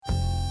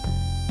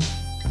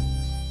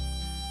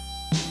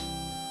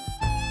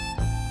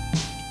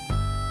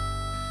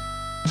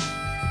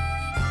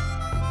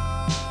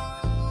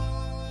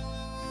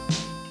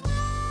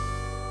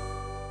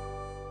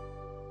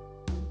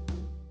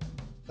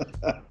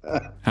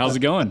How's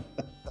it going?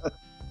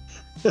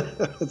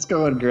 It's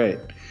going great.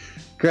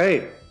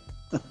 Great.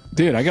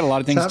 Dude, I got a lot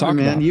of things to talk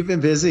about. You've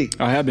been busy.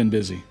 I have been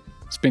busy.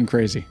 It's been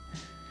crazy.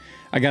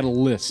 I got a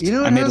list.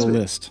 I made a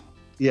list.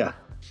 Yeah.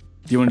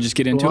 Do you want to just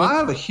get into it? I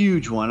have a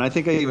huge one. I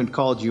think I even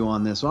called you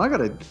on this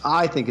one.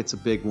 I think it's a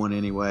big one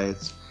anyway.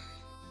 It's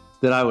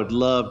that I would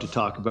love to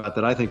talk about,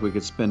 that I think we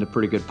could spend a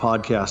pretty good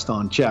podcast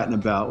on chatting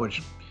about,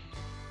 which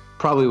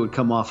probably would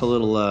come off a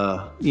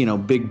little,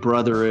 big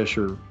brother-ish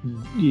or,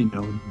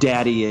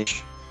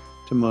 daddy-ish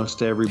to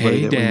most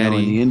everybody that we know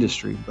in the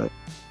industry. But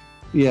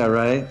yeah,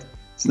 right.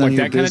 It's like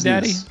that kind of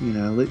daddy?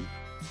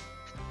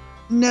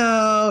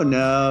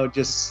 No,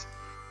 just,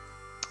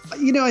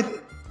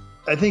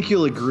 I think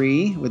you'll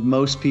agree with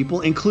most people,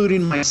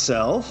 including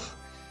myself.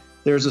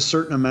 There's a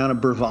certain amount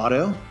of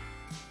bravado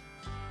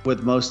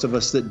with most of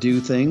us that do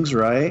things,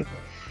 right?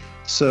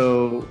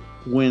 So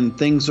when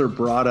things are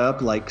brought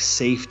up like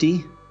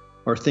safety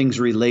or things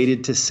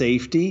related to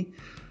safety,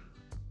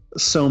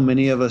 so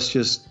many of us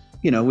just,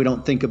 we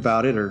don't think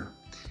about it, or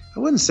I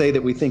wouldn't say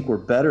that we think we're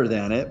better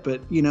than it,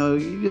 but,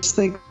 you just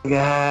think,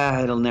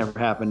 it'll never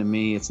happen to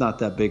me. It's not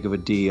that big of a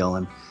deal.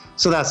 And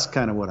so that's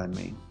kind of what I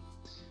mean.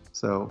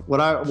 So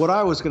what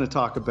I was going to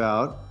talk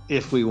about,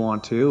 if we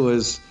want to,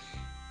 is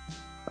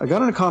I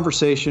got in a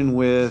conversation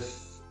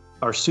with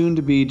our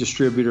soon-to-be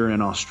distributor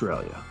in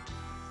Australia.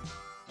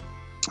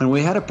 And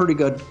we had a pretty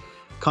good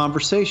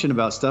conversation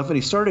about stuff, and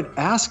he started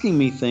asking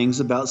me things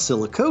about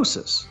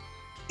silicosis.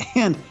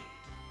 And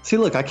see,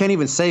 look, I can't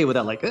even say it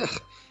without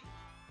ugh.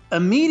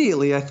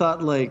 Immediately I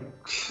thought,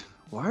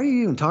 why are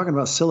you even talking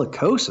about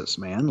silicosis,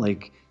 man?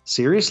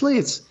 Seriously?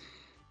 It's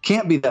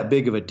can't be that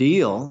big of a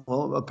deal.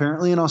 Well,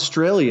 apparently in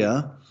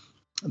Australia,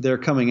 they're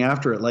coming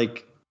after it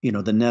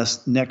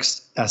the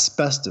next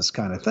asbestos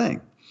kind of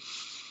thing.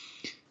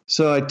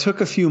 So I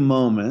took a few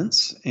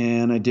moments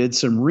and I did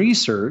some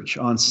research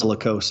on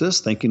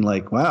silicosis, thinking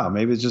wow,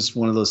 maybe it's just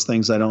one of those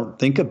things I don't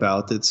think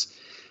about that's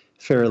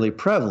fairly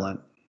prevalent,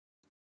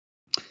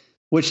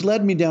 which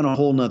led me down a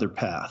whole nother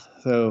path.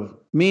 So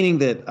meaning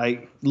that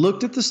I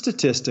looked at the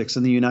statistics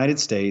in the United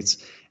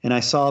States and I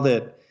saw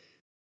that,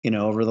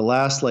 over the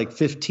last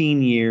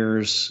 15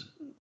 years,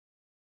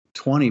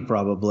 20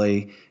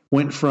 probably,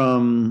 went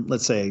from,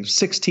 let's say,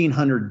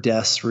 1,600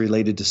 deaths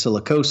related to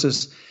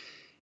silicosis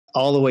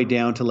all the way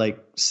down to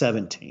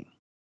 17.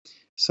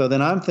 So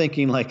then I'm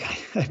thinking I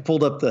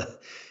pulled up the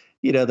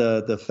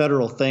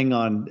federal thing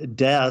on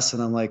deaths,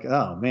 and I'm like,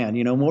 oh man,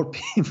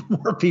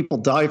 more people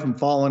die from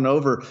falling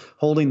over,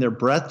 holding their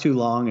breath too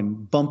long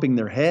and bumping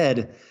their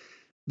head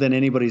than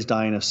anybody's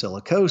dying of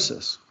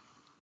silicosis.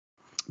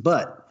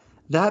 But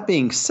that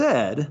being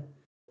said,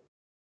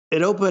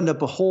 it opened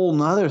up a whole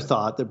nother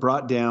thought that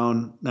brought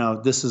down, now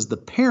this is the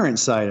parent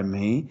side of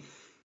me.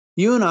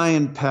 You and I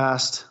in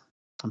past,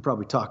 I'm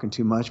probably talking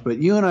too much,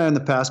 but you and I in the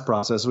past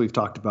process, we've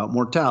talked about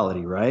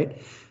mortality,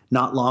 right?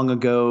 Not long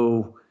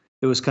ago,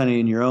 it was kind of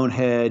in your own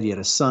head. You had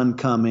a son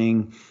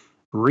coming.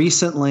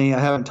 Recently, I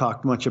haven't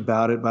talked much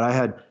about it, but I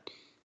had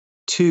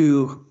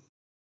two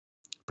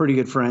pretty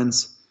good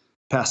friends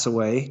pass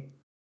away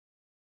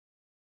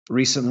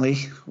recently,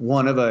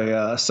 one of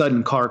a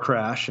sudden car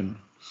crash. And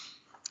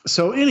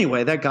so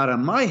anyway, that got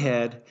on my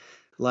head,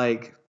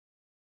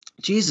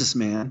 Jesus,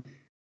 man,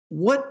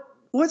 what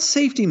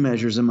safety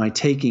measures am I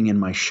taking in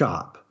my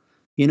shop?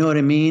 You know what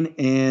I mean?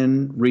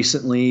 And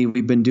recently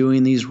we've been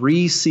doing these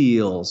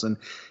reseals. And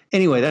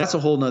anyway, that's a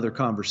whole nother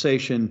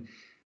conversation,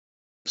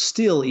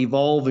 still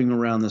evolving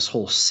around this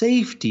whole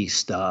safety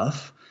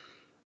stuff.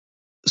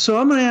 So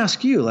I'm going to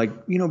ask you,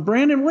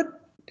 Brandon, what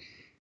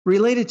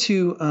related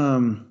to, I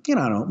don't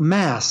know,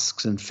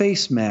 masks and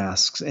face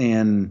masks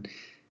and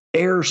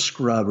air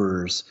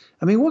scrubbers.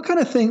 I mean, what kind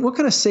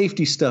of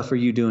safety stuff are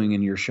you doing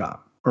in your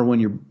shop or when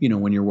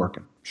you're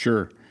working?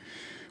 Sure.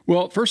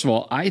 Well, first of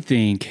all, I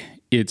think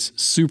it's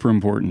super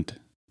important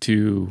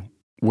to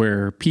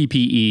wear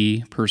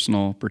PPE,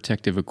 personal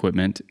protective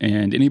equipment.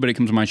 And anybody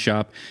comes to my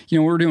shop,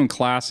 when we're doing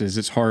classes,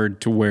 it's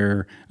hard to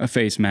wear a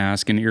face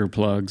mask and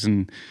earplugs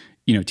and,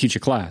 teach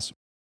a class.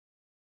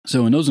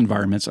 So in those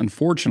environments,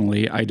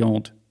 unfortunately, I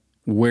don't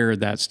wear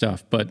that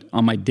stuff. But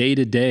on my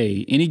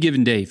day-to-day, any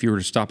given day, if you were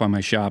to stop by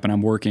my shop and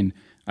I'm working,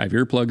 I have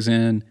earplugs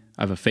in,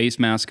 I have a face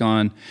mask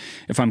on.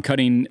 If I'm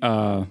cutting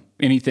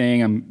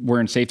anything, I'm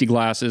wearing safety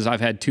glasses.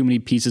 I've had too many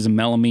pieces of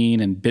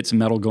melamine and bits of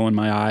metal go in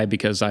my eye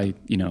because I,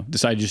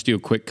 decided to just do a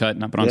quick cut and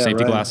not put on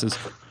safety glasses.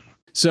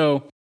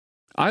 So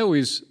I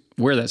always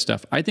wear that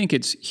stuff. I think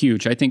it's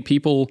huge. I think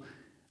people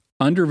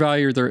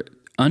undervalue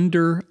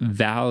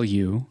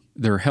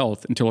their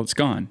health until it's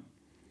gone.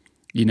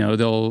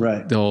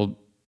 They'll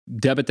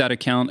debit that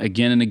account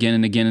again and again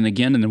and again and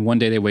again. And then one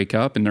day they wake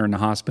up and they're in the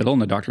hospital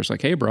and the doctor's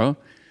like, hey bro,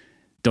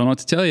 don't know what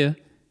to tell you.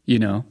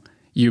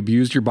 You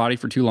abused your body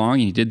for too long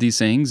and you did these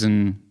things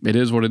and it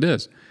is what it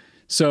is.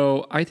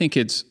 So I think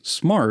it's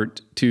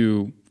smart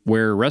to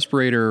wear a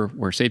respirator,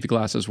 wear safety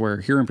glasses,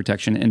 wear hearing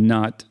protection, and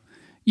not,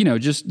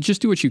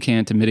 just do what you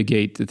can to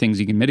mitigate the things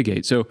you can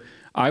mitigate. So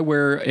I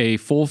wear a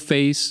full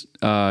face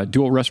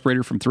dual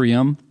respirator from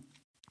 3M.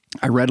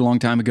 I read a long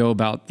time ago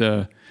about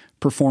the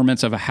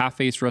performance of a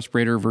half-face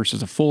respirator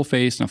versus a full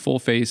face, and a full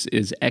face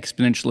is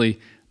exponentially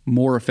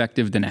more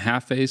effective than a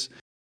half face.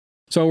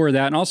 So I wear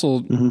that, and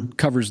also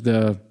covers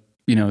the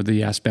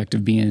aspect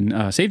of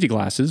being safety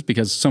glasses,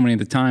 because so many of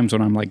the times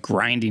when I'm like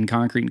grinding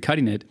concrete and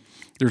cutting it,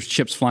 there's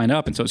chips flying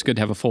up, and so it's good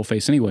to have a full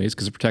face anyways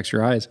because it protects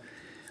your eyes.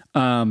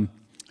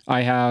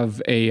 I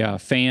have a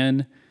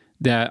fan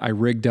that I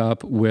rigged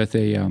up with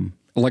a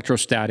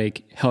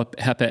electrostatic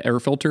HEPA air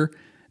filter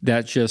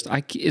that's just,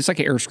 it's like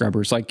an air scrubber.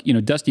 It's like,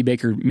 Dusty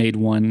Baker made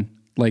one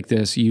like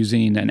this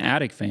using an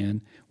attic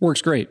fan.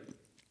 Works great.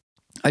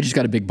 I just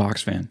got a big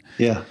box fan.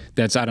 Yeah.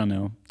 That's,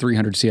 300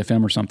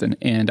 CFM or something.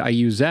 And I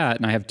use that,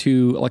 and I have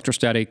 2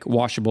 electrostatic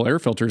washable air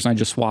filters, and I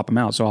just swap them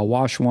out. So I'll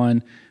wash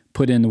one,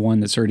 put in the one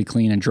that's already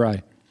clean and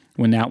dry.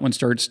 When that one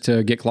starts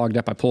to get clogged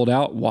up, I pull it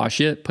out,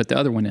 wash it, put the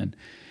other one in.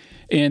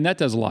 And that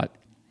does a lot.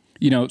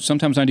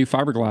 Sometimes I do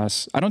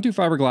fiberglass. I don't do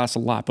fiberglass a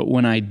lot, but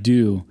when I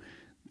do,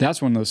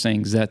 that's one of those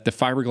things that the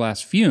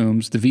fiberglass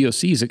fumes, the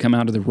VOCs that come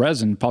out of the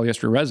resin,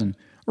 polyester resin,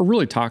 are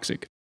really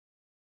toxic.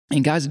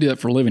 And guys that do that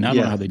for a living, I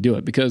don't know how they do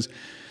it, because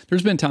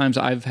there's been times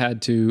I've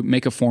had to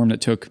make a form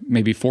that took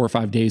maybe 4 or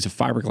 5 days of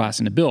fiberglass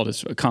in to build.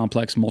 It's a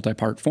complex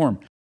multi-part form.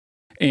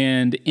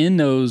 And in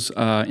those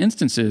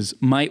instances,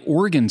 my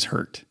organs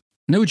hurt.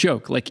 No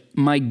joke. Like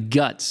my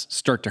guts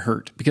start to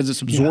hurt because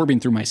it's absorbing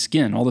through my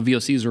skin. All the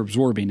VOCs are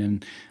absorbing,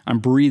 and I'm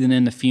breathing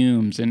in the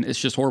fumes, and it's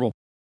just horrible.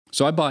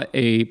 So I bought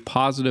a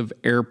positive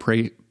air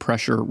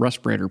pressure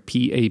respirator,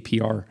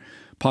 PAPR,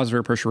 positive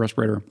air pressure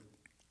respirator.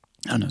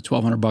 I don't know,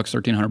 $1,200,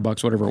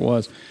 $1,300, whatever it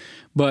was.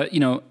 But,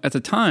 at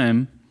the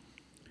time,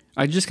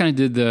 I just kind of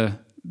did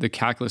the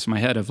calculus in my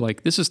head of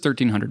like, this is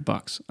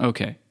 $1,300.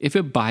 Okay. If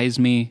it buys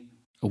me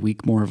a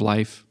week more of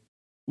life,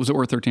 was it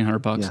worth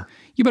 $1,300? Yeah.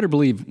 You better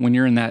believe when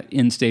you're in that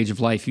end stage of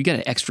life, you got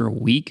an extra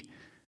week,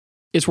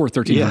 it's worth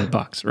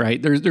 $1,300, right?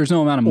 There's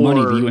no amount of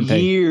money that you would pay.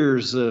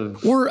 Years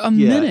of, or a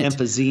minute,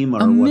 emphysema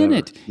or a whatever.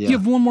 Minute. Yeah. You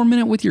have one more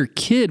minute with your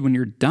kid when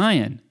you're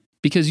dying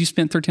because you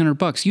spent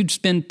 $1,300. You'd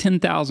spend $10,000,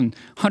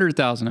 $100,000,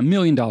 $1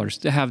 million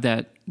to have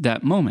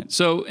that moment.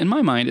 So in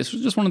my mind, it's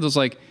just one of those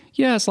like,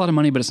 yeah, it's a lot of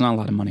money, but it's not a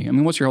lot of money. I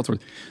mean, what's your health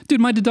worth? Dude,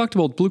 my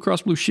deductible, Blue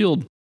Cross Blue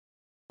Shield,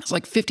 it's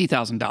like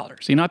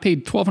 $50,000. I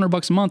paid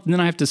 $1,200 a month, and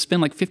then I have to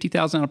spend like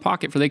 $50,000 out of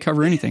pocket for they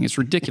cover anything. It's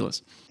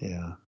ridiculous.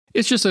 Yeah.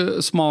 It's just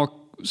a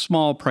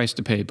small price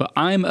to pay, but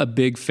I'm a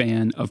big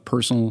fan of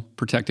personal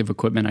protective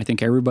equipment. I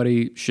think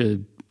everybody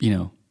should,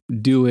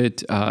 do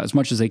it as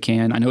much as they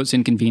can. I know it's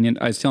inconvenient.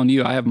 I was telling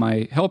you, I have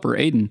my helper,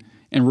 Aiden,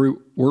 and we're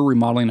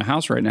remodeling a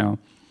house right now.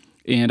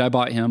 And I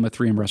bought him a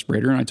 3M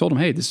respirator, and I told him,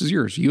 hey, this is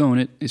yours. You own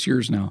it. It's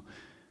yours now.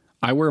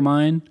 I wear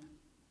mine.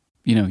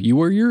 You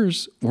wear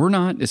yours or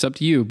not. It's up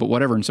to you, but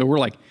whatever. And so we're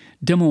like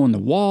demoing the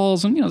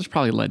walls, and, there's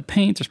probably lead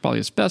paint. There's probably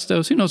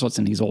asbestos. Who knows what's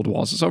in these old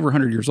walls? It's over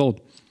 100 years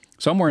old.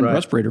 So I'm wearing a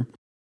respirator.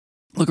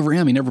 Look over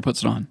him. He never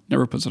puts it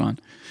on.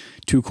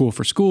 Too cool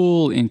for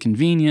school,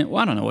 inconvenient.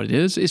 Well, I don't know what it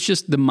is. It's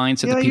just the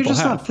mindset that people have. You're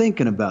just not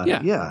thinking about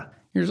it. Yeah.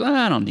 You're just,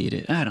 I don't need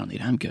it.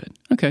 I'm good.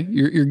 Okay.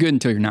 You're good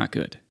until you're not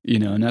good,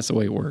 and that's the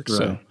way it works. Right.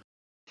 So.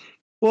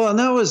 Well, and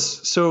that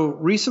was, so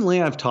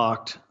recently I've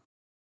talked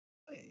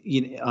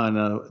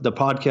on the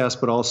podcast,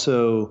 but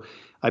also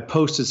I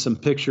posted some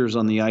pictures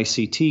on the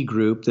ICT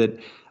group that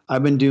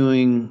I've been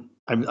doing.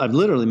 I've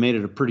literally made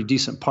it a pretty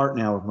decent part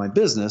now of my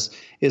business,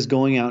 is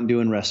going out and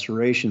doing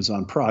restorations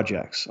on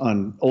projects,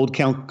 on old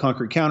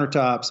concrete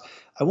countertops.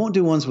 I won't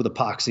do ones with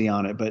epoxy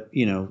on it, but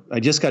I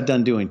just got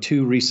done doing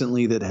 2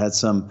 recently that had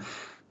some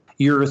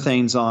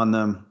urethanes on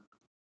them.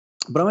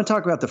 But I'm going to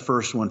talk about the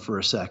first one for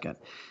a second.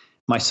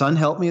 My son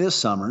helped me this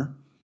summer.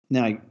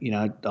 Now,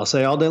 I'll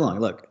say all day long,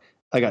 look,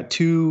 I got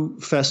 2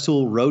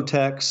 Festool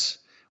Rotex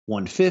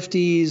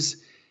 150s.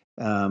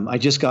 I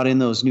just got in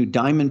those new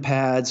diamond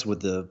pads with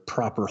the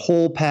proper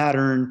hole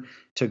pattern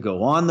to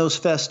go on those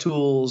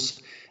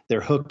Festools.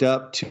 They're hooked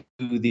up to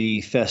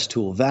the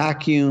Festool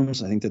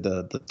vacuums. I think that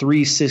the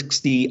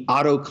 360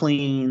 auto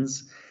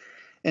cleans.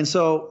 And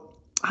so,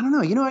 I don't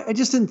know, I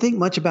just didn't think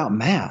much about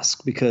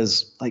mask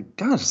because, like,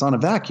 gosh, it's on a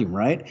vacuum,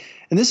 right?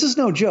 And this is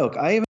no joke.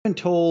 I even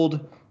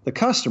told the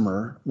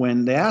customer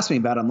when they asked me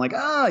about it, I'm like,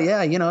 yeah,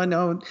 I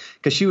know.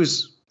 Because she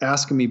was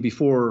asking me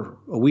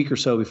a week or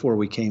so before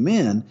we came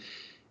in,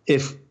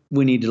 if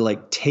we need to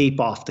like tape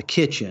off the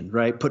kitchen,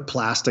 right? Put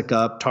plastic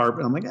up, tarp.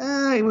 And I'm like,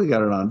 we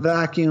got it on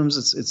vacuums.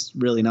 It's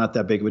really not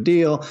that big of a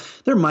deal.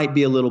 There might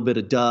be a little bit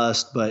of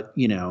dust, but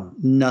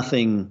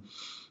nothing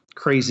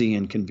crazy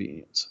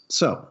inconvenience.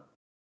 So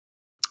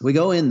we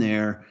go in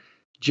there.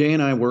 Jay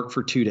and I work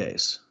for 2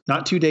 days,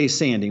 not 2 days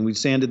sanding. We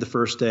sanded the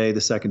first day. The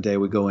second day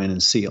we go in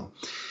and seal.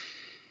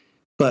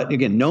 But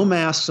again, no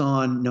masks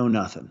on, no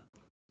nothing.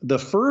 The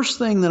first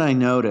thing that I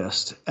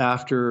noticed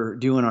after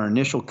doing our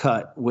initial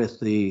cut with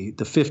the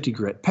 50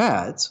 grit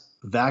pads,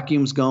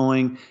 vacuums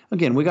going,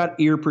 again, we got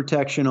ear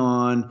protection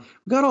on,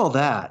 we got all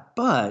that.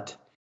 But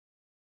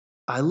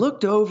I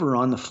looked over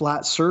on the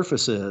flat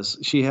surfaces.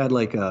 She had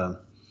like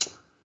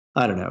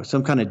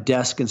some kind of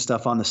desk and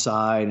stuff on the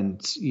side, and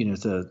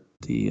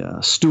the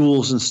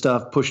stools and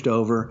stuff pushed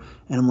over.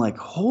 And I'm like,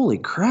 holy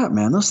crap,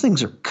 man, those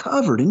things are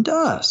covered in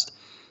dust.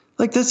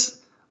 Like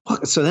this.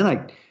 So then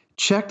I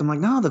checked. I'm like,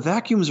 no, the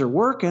vacuums are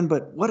working,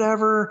 but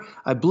whatever.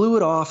 I blew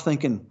it off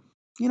thinking,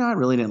 I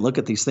really didn't look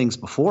at these things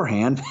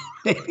beforehand.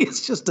 Maybe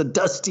it's just a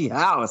dusty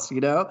house,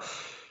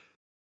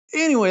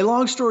 Anyway,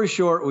 long story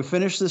short, we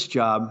finished this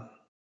job.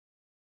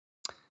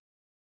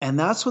 And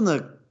that's when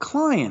the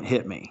client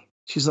hit me.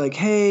 She's like,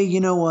 hey, you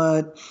know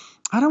what?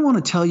 I don't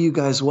want to tell you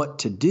guys what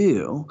to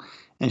do.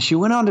 And she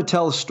went on to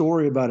tell a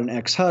story about an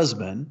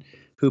ex-husband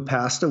who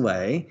passed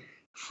away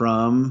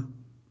from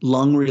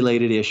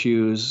lung-related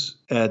issues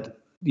via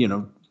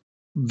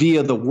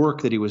the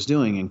work that he was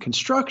doing in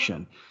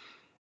construction.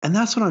 And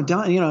that's when I'm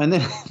done, and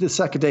then the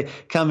second day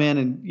come in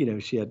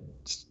and, she had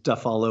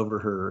stuff all over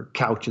her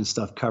couch and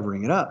stuff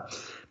covering it up.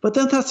 But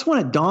then that's when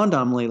it dawned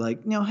on me like,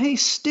 hey,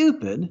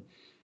 stupid,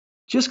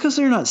 just because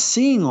they're not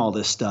seeing all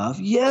this stuff,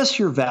 yes,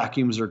 your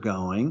vacuums are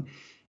going.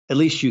 At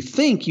least you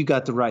think you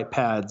got the right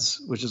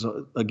pads, which is,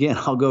 again,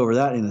 I'll go over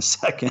that in a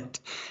second,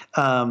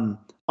 on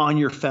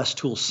your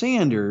Festool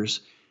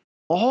sanders.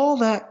 All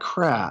that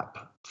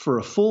crap for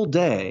a full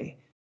day,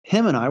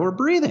 him and I were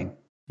breathing.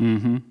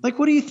 Mm-hmm. Like,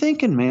 what are you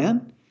thinking,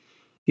 man?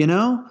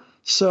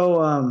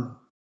 So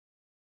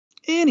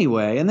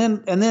anyway, and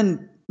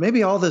then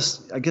maybe all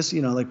this, I guess,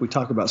 like we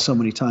talk about so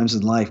many times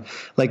in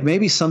life, like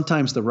maybe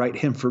sometimes the right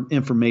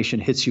information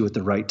hits you at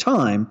the right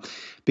time,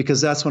 because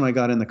that's when I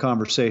got in the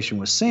conversation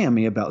with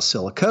Sammy about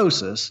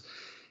silicosis.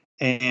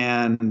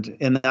 And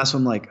that's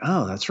when I'm like,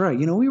 oh, that's right.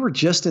 We were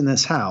just in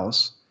this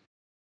house,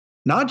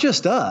 not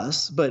just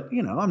us, but,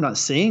 I'm not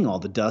seeing all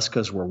the dust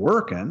because we're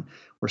working.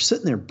 We're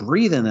sitting there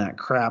breathing that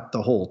crap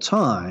the whole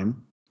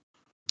time.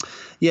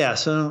 Yeah.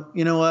 So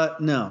you know what?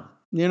 No,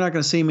 you're not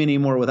going to see me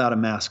anymore without a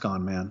mask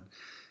on, man.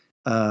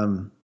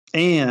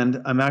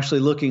 And I'm actually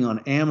looking on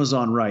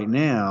Amazon right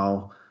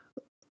now,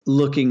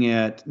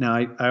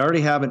 I already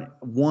have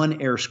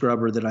one air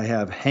scrubber that I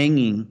have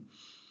hanging.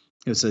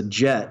 It's a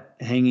jet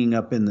hanging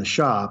up in the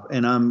shop.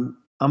 And I'm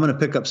going to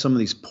pick up some of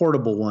these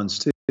portable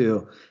ones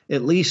too,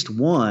 at least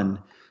one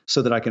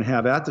so that I can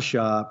have at the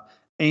shop,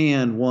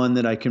 and one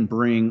that I can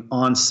bring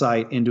on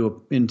site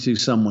into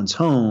someone's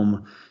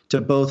home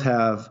to both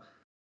have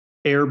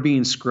air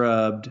being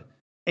scrubbed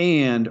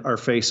and our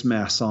face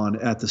masks on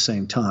at the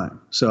same time.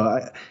 So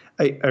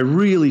I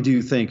really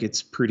do think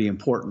it's pretty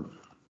important.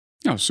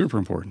 Oh, super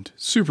important.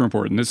 Super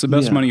important. It's the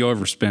best money you'll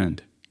ever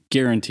spend.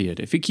 Guarantee it.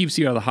 If it keeps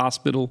you out of the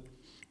hospital,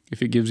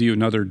 if it gives you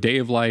another day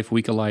of life,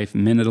 week of life,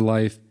 minute of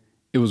life,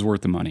 it was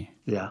worth the money.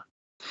 Yeah.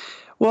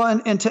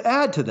 Well, and to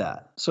add to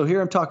that, so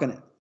here I'm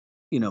talking,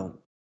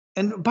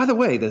 and by the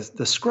way,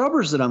 the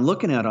scrubbers that I'm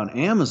looking at on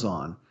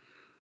Amazon,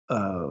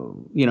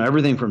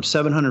 everything from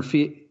 700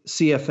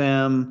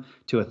 CFM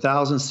to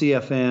 1,000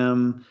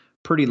 CFM,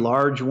 pretty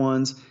large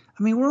ones.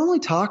 I mean, we're only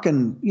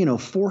talking,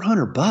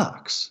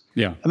 $400.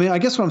 Yeah. I mean, I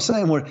guess what I'm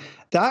saying,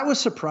 that was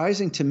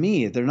surprising to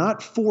me. They're not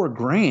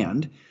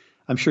 $4,000.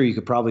 I'm sure you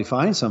could probably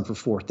find some for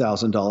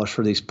 $4,000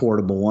 for these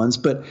portable ones,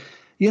 but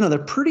they're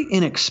pretty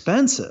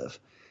inexpensive.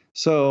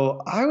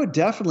 So I would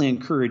definitely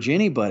encourage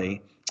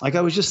anybody. Like,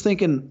 I was just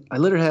thinking, I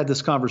literally had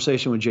this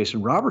conversation with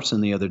Jason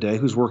Robertson the other day,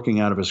 who's working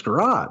out of his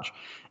garage.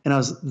 And I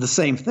was the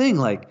same thing,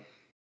 like,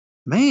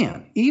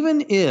 man,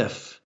 even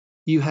if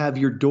you have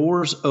your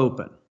doors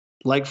open,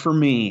 like for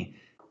me,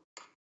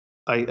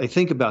 I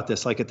think about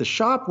this, like at the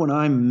shop when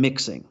I'm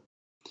mixing,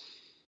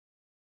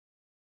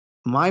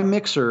 my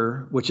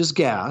mixer, which is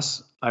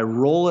gas, I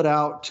roll it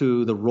out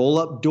to the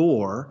roll-up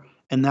door,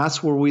 and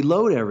that's where we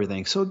load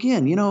everything. So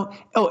again,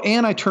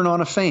 and I turn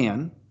on a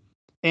fan,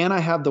 and I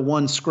have the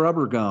one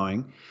scrubber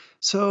going.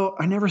 So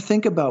I never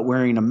think about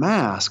wearing a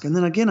mask. And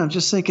then again, I'm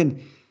just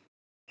thinking,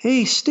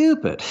 hey,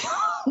 stupid,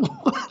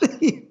 what are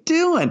you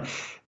doing?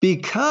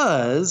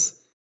 Because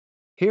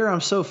here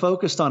I'm so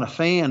focused on a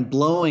fan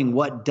blowing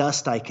what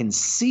dust I can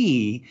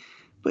see.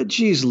 But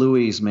geez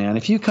Louise, man,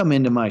 if you come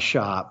into my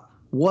shop,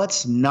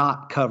 what's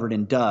not covered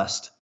in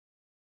dust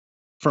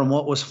from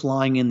what was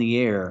flying in the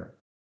air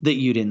that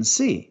you didn't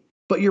see?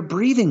 But you're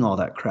breathing all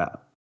that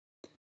crap.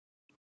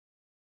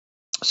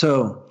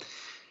 So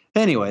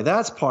anyway,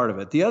 that's part of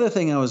it. The other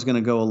thing I was going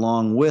to go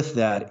along with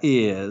that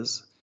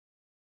is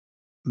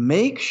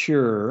make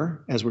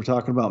sure, as we're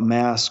talking about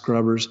mask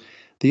scrubbers,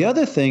 the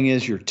other thing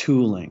is your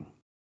tooling.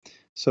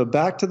 So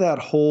back to that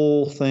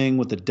whole thing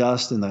with the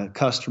dust in the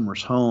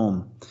customer's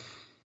home.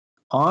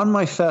 On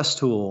my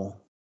Festool,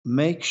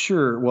 make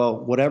sure,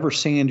 whatever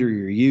sander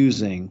you're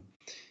using,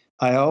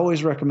 I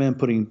always recommend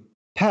putting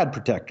pad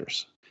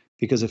protectors,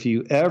 because if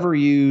you ever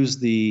use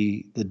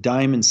the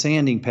diamond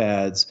sanding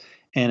pads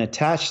and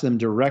attach them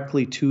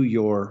directly to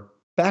your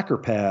backer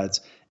pads,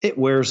 it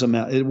wears them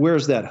out. It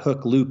wears that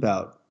hook loop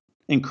out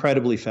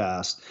incredibly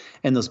fast.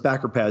 And those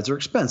backer pads are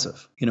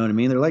expensive. You know what I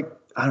mean? They're like,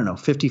 I don't know,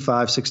 $55,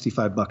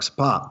 $65 a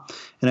pop.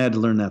 And I had to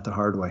learn that the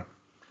hard way.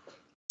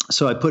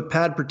 So I put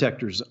pad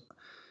protectors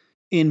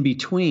in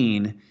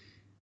between.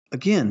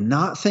 Again,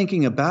 not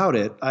thinking about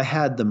it, I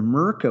had the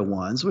Mirka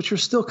ones, which are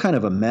still kind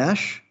of a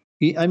mesh.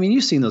 I mean,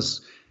 you've seen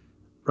those,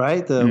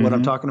 right? What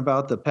I'm talking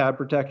about, the pad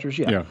protectors.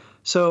 Yeah.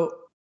 So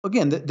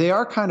again, they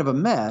are kind of a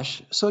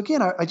mesh. So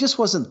again, I just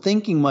wasn't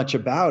thinking much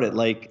about it.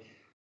 Like,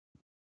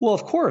 Well,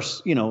 of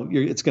course,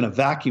 it's going to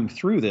vacuum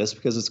through this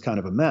because it's kind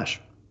of a mesh.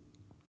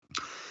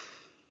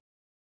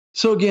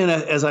 So again,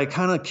 as I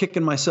kind of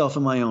kicking myself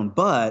in my own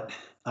butt,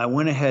 I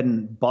went ahead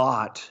and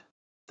bought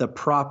the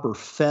proper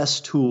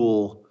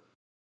Festool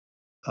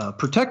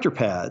protector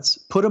pads,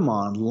 put them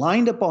on,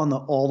 lined up on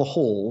all the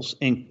holes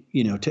and,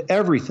 to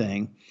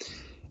everything.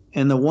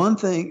 And the one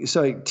thing,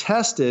 so I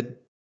tested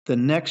the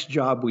next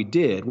job we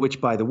did,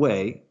 which by the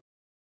way,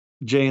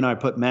 Jay and I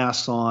put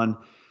masks on,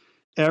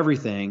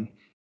 everything.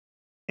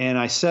 And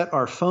I set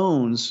our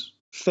phones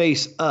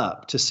face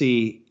up to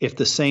see if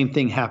the same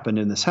thing happened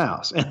in this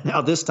house. And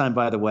now this time,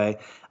 by the way,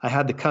 I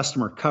had the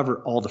customer cover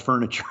all the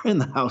furniture in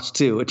the house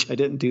too, which I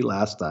didn't do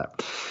last time.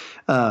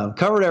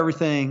 Covered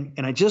everything.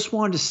 And I just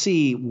wanted to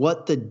see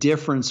what the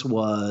difference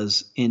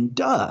was in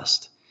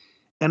dust.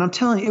 And I'm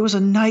telling you, it was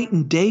a night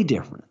and day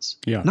difference.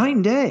 Yeah. Night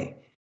and day.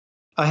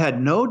 I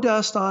had no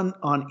dust on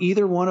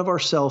either one of our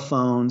cell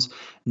phones,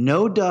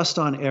 no dust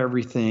on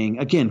everything.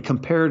 Again,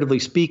 comparatively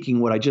speaking,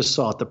 what I just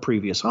saw at the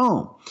previous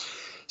home.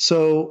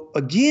 So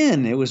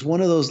again, it was one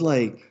of those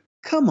like,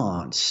 come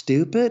on,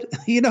 stupid.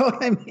 You know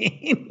what I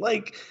mean?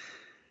 Like,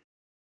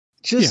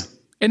 just. Yeah.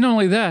 And not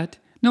only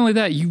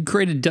that, you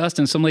created dust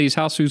in some lady's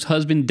house whose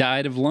husband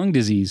died of lung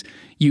disease.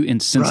 You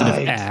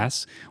insensitive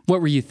ass.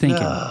 What were you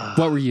thinking?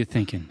 What were you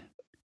thinking?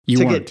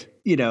 You weren't.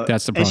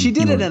 That's the problem. And she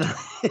did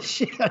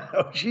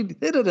she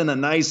did it in a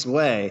nice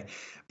way,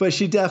 but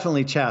she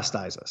definitely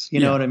chastised us. You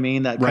know what I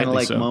mean? That kind of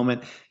like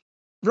moment.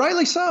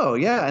 Rightly so.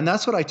 Yeah. And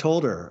that's what I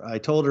told her. I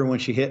told her when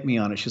she hit me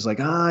on it, she's like,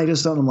 I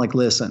just don't. I'm like,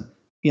 listen,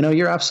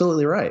 you're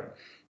absolutely right.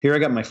 Here I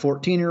got my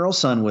 14-year-old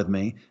son with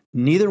me.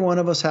 Neither one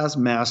of us has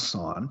masks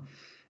on.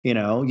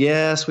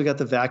 Yes, we got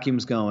the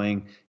vacuums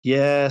going.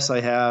 Yes,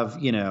 I have,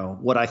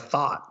 what I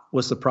thought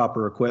was the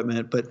proper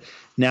equipment, but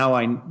now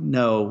I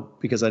know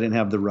because I didn't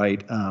have the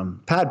right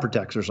pad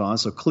protectors on.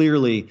 So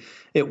clearly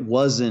it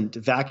wasn't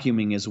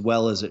vacuuming as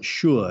well as it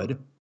should.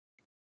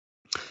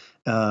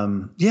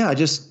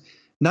 Just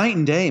night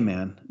and day,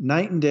 man.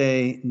 Night and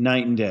day,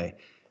 night and day.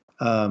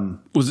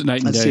 Was it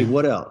night and day? Let's see,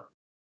 what else?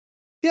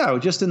 Yeah,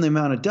 just in the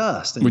amount of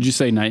dust. And, would you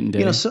say night and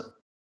day?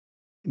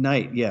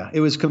 Night, yeah.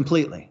 It was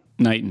completely.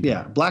 Night and day.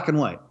 Yeah, black and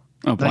white.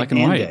 Oh, black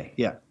and white. Day.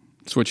 Yeah.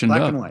 Switching black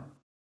it up. And white.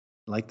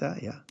 Like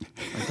that, yeah.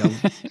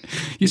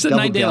 You said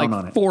night and day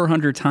like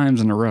 400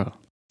 times in a row.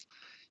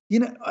 You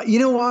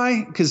know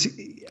why? Because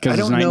I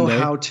don't know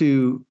how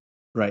to.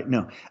 Right.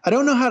 No, I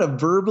don't know how to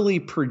verbally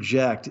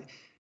project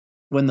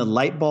when the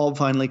light bulb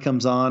finally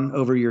comes on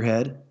over your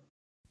head.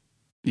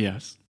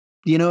 Yes.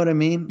 You know what I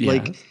mean? Yes.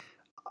 Like,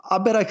 I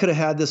bet I could have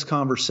had this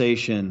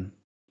conversation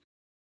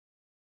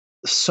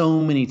so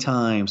many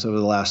times over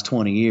the last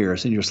 20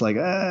 years, and you're just like,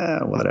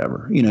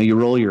 whatever. You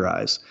roll your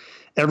eyes.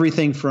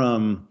 Everything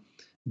from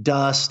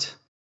dust.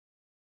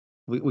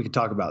 We could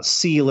talk about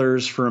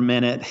sealers for a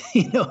minute.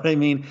 You know what I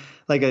mean?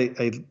 Like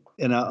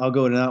I'll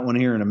go into that one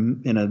here in a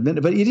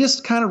minute, but you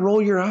just kind of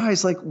roll your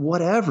eyes like,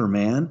 whatever,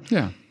 man.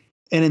 Yeah.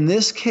 And in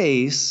this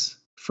case,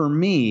 for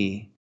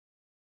me,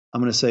 I'm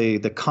going to say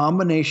the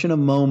combination of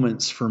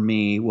moments for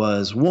me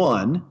was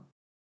one,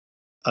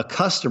 a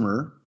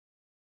customer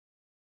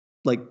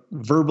like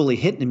verbally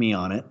hitting me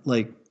on it.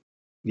 Like,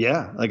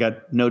 yeah, I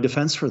got no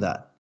defense for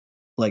that.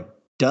 Like,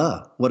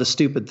 duh, what a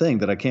stupid thing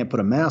that I can't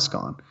put a mask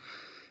on.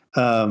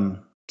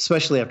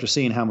 Especially after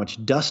seeing how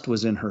much dust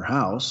was in her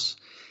house.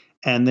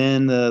 And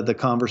then the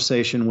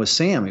conversation with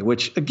Sammy,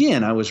 which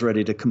again, I was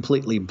ready to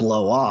completely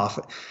blow off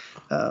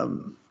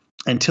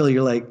until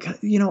you're like,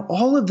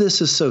 all of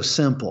this is so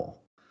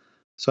simple.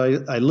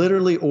 So I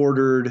literally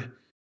ordered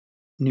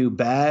new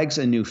bags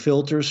and new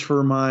filters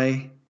for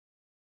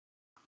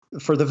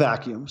the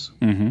vacuums.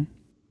 Mm-hmm.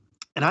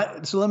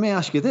 And so let me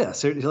ask you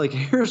this, like,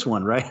 here's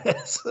one, right?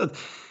 As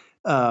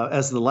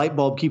the light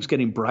bulb keeps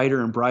getting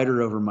brighter and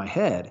brighter over my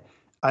head,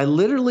 I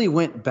literally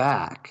went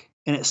back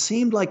and it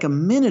seemed like a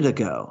minute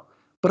ago,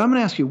 but I'm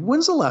going to ask you,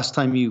 when's the last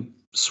time you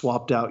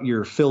swapped out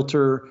your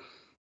filter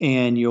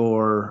and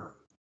your,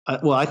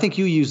 I think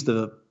you used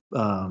the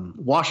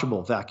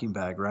washable vacuum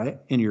bag, right?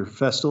 In your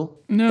Festool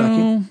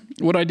vacuum?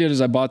 What I did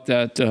is I bought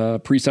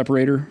that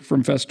pre-separator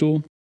from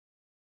Festool.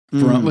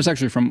 It was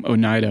actually from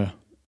Oneida.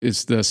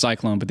 It's the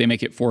Cyclone, but they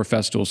make it for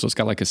Festool, so it's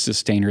got like a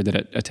sustainer that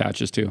it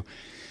attaches to.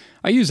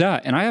 I use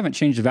that, and I haven't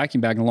changed the vacuum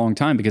bag in a long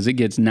time because it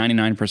gets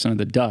 99% of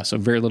the dust, so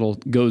very little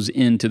goes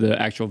into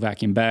the actual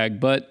vacuum bag.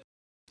 But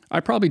I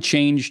probably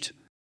changed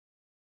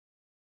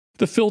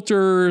the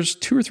filters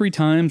 2 or 3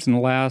 times in the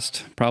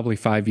last probably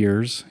 5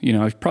 years.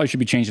 I probably should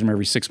be changing them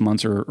every 6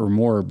 months or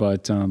more,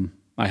 but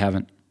I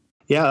haven't.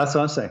 Yeah, that's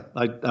what I'm saying.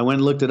 I went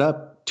and looked it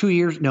up.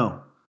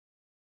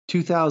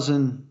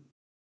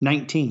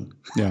 2019.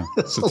 Yeah,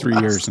 so 3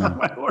 years now.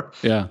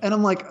 Yeah. And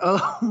I'm like,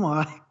 oh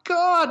my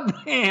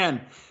God,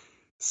 man.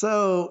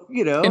 So,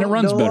 and it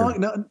runs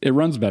better. It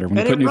runs better when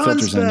you put new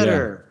filters in.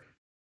 Yeah.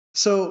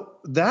 So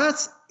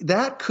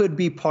that could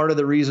be part of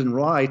the reason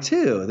why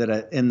too,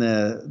 that in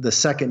the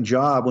second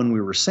job when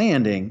we were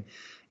sanding,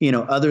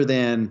 other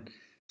than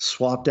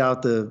swapped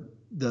out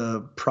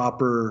the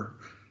proper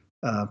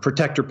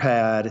protector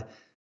pad,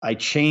 I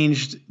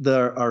changed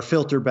our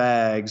filter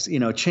bags,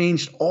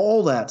 changed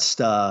all that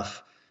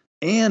stuff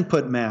and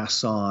put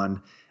masks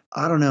on.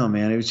 I don't know,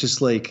 man. It was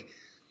just like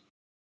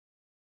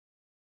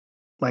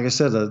I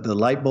said, the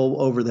light bulb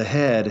over the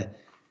head,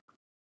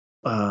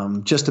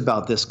 just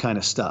about this kind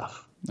of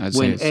stuff. I'd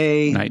say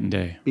it's night and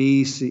day.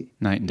 B, C.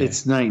 Night and day.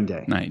 It's night and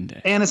day. Night and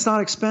day. And it's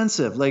not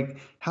expensive. Like,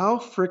 how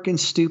freaking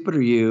stupid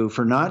are you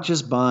for not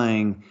just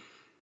buying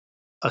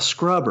a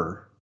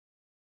scrubber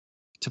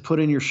to put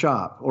in your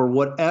shop or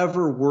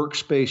whatever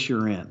workspace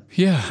you're in?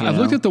 Yeah, I've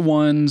looked at the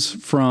ones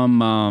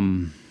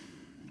from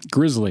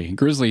Grizzly.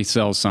 Grizzly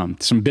sells some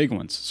big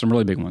ones, some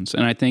really big ones.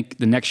 And I think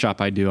the next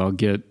shop I do, I'll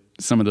get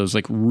some of those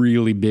like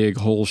really big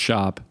whole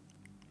shop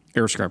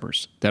air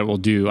scrubbers that will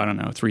do,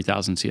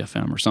 3,000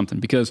 CFM or something.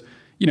 Because,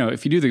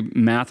 if you do the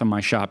math on my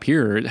shop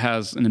here, it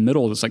has in the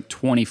middle, it's like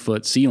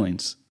 20-foot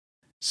ceilings.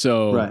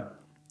 So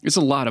It's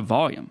a lot of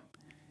volume.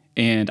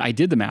 And I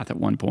did the math at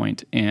one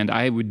point, and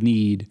I would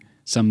need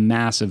some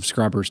massive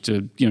scrubbers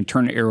to,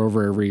 turn the air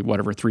over every,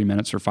 3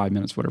 minutes or 5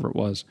 minutes, whatever it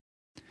was.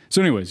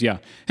 So anyways, yeah.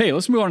 Hey,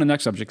 let's move on to the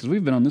next subject because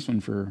we've been on this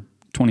one for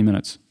 20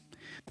 minutes.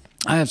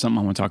 I have something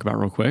I want to talk about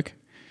real quick.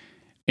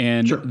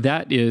 And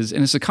that is,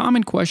 and it's a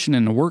common question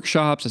in the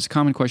workshops, it's a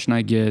common question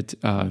I get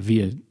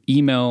via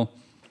email,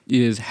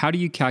 is how do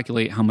you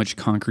calculate how much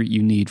concrete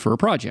you need for a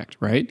project,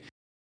 right?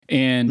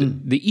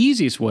 And the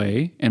easiest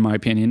way, in my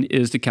opinion,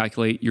 is to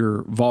calculate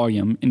your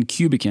volume in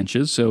cubic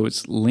inches. So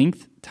it's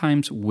length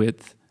times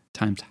width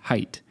times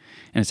height.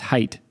 And it's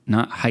height,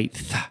 not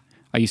height.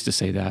 I used to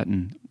say that,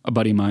 and a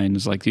buddy of mine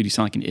was like, dude, you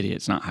sound like an idiot.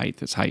 It's not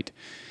height, it's height.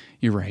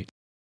 You're right.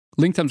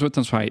 Length times width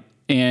times height.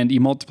 And you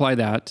multiply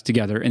that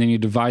together, and then you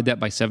divide that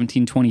by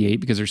 1728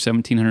 because there's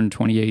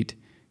 1,728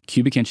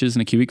 cubic inches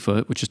in a cubic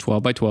foot, which is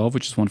 12 by 12,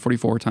 which is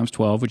 144 times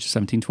 12, which is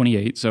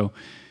 1,728. So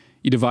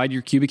you divide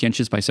your cubic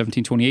inches by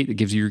 1,728, that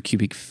gives you your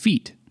cubic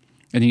feet.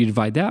 And then you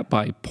divide that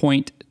by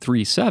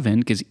 0.37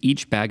 because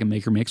each bag of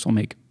Maker Mix will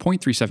make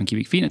 0.37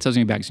 cubic feet, and it tells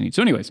you how many bags you need.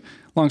 So anyways,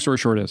 long story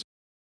short is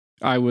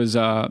I was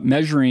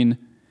measuring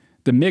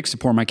the mix to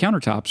pour my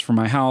countertops for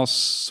my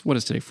house. What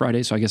is today?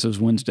 Friday, so I guess it was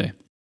Wednesday.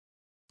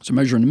 So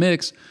measuring the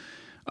mix.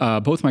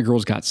 Both my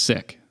girls got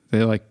sick.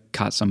 They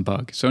caught some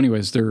bug. So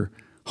anyways, they're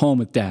home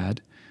with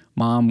dad.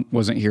 Mom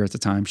wasn't here at the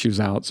time. She was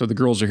out. So the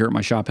girls are here at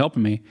my shop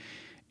helping me.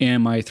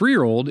 And my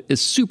 3-year-old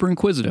is super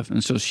inquisitive.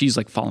 And so she's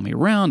following me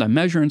around. I'm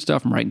measuring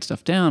stuff. I'm writing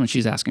stuff down. And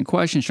she's asking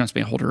questions. She wants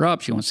me to hold her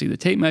up. She wants to see the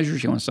tape measure.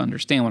 She wants to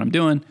understand what I'm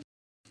doing.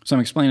 So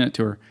I'm explaining it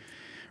to her.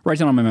 Write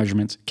down all my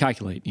measurements.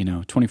 Calculate,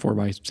 24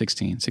 by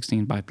 16,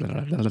 16 by blah,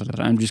 blah, blah, blah,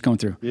 blah. I'm just going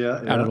through.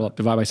 Add it all up.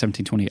 Divide by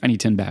 1720. I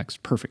need 10 bags.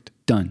 Perfect.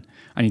 Done.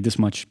 I need this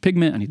much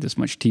pigment. I need this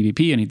much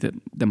TVP. I need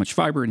that much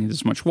fiber. I need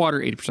this much water.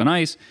 80%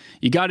 ice.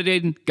 You got it,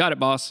 Aiden? Got it,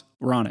 boss.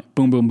 We're on it.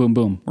 Boom, boom, boom,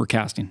 boom. We're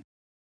casting.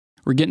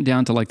 We're getting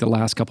down to the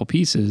last couple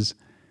pieces.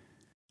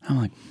 I'm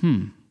like,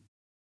 we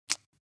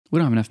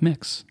don't have enough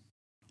mix.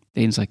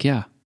 Aiden's like,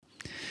 yeah.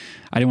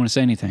 I didn't want to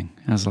say anything.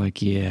 I was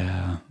like,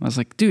 yeah. I was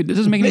like, dude, this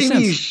doesn't make any sense.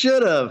 Maybe you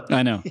should have.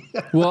 I know.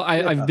 Well,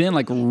 I've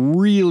been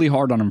really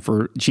hard on him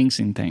for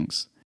jinxing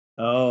things.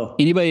 Oh.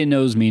 Anybody that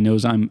knows me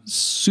knows I'm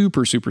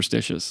super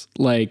superstitious,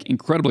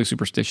 incredibly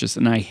superstitious,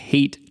 and I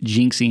hate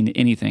jinxing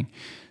anything.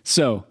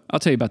 So I'll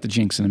tell you about the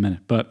jinx in a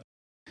minute. But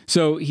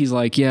so he's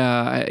like,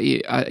 yeah,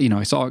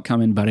 I saw it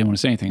coming, but I didn't want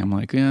to say anything. I'm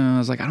like, yeah. I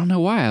was like, I don't know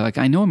why.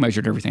 I know I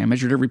measured everything. I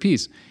measured every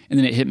piece. And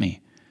then it hit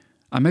me.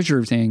 I measured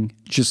everything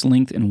just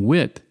length and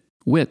width,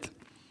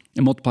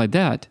 and multiplied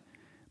that,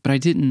 but I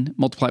didn't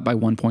multiply it by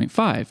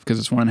 1.5 because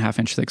it's 1.5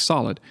 inch thick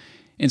solid.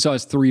 And so I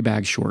was 3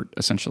 bags short,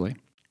 essentially.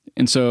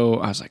 And so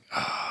I was like,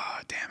 oh,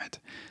 damn it.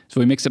 So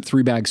we mixed up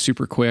 3 bags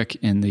super quick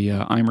in the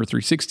Imer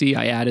 360.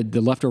 I added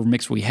the leftover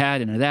mix we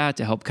had into that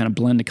to help kind of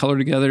blend the color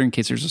together in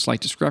case there's a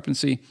slight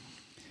discrepancy.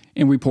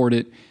 And we poured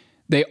it.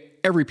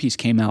 Every piece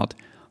came out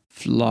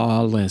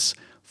flawless.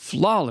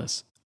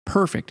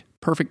 Perfect.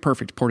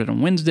 Poured it on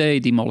Wednesday,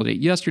 demolded it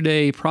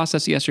yesterday,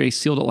 processed it yesterday,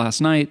 sealed it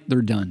last night.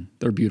 They're done.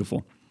 They're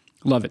beautiful.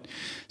 Love it.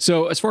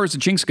 So as far as the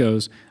jinx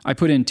goes, I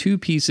put in 2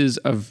 pieces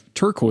of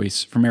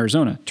turquoise from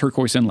Arizona,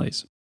 turquoise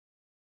Inlays.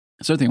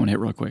 So the other thing I want to hit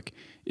real quick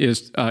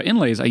is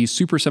Inlays. I use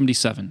Super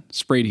 77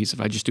 spray adhesive.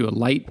 I just do a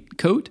light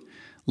coat,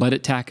 let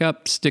it tack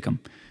up, stick them.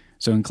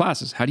 So in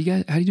classes, how do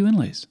you do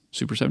Inlays?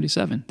 Super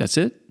 77. That's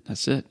it.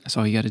 That's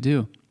all you got to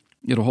do.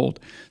 It'll hold.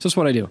 So that's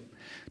what I do.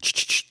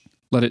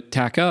 Let it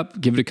tack up,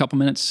 give it a couple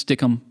minutes, stick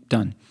them,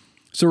 done.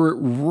 So we're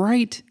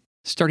right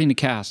starting to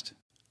cast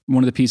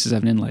one of the pieces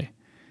of an inlay.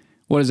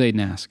 What does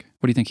Aiden ask?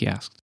 What do you think he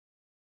asked?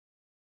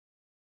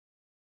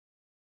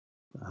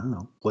 I don't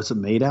know. What's it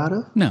made out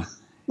of? No.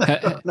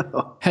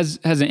 No. Has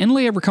an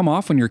inlay ever come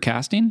off when you're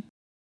casting?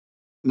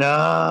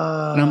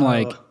 No. And I'm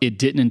like, it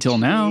didn't until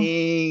now.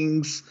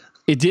 Jinx.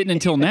 It didn't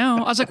until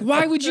now. I was like,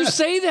 why would you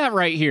say that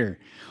right here?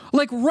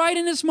 Right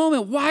in this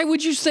moment, why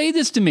would you say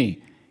this to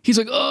me? He's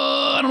like,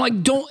 oh, and I'm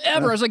like, don't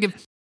ever. I was like,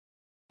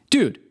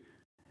 dude,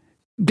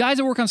 Guys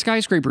that work on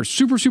skyscrapers,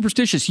 super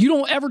superstitious. You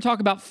don't ever talk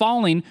about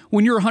falling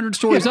when you're 100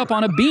 stories up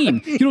on a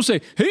beam. You don't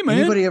say, hey, man.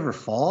 Anybody ever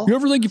fall? You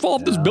ever think you fall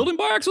off this building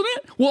by accident?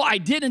 Well, I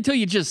did until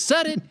you just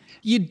said it.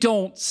 You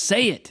don't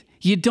say it.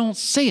 You don't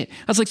say it.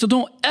 I was like, so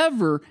don't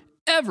ever,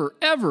 ever,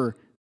 ever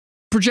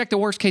project a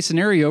worst case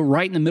scenario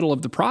right in the middle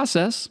of the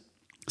process.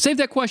 Save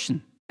that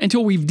question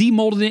until we've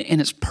demolded it and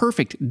it's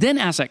perfect. Then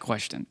ask that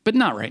question, but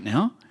not right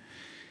now.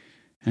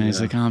 And he's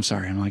like, oh, I'm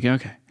sorry. I'm like,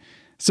 okay.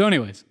 So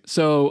anyways,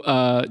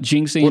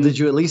 jinxing. Well, did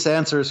you at least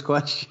answer his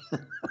question?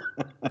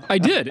 I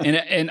did.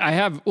 And I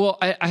have,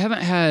 I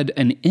haven't had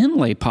an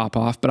inlay pop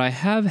off, but I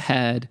have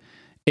had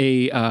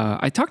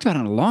I talked about it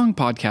on a long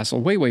podcast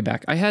way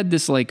back. I had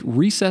this like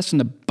recess in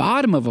the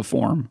bottom of a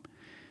form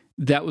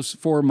that was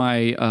for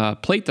my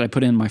plate that I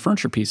put in my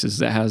furniture pieces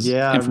that has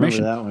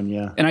information. I remember that one,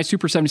 yeah. And I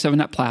Super 77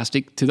 that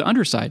plastic to the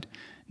underside.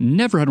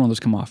 Never had one of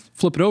those come off.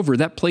 Flip it over,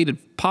 that plate had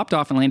popped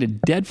off and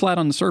landed dead flat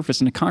on the surface,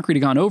 and the concrete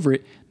had gone over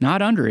it,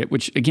 not under it,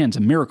 which, again, is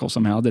a miracle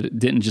somehow that it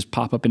didn't just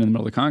pop up into the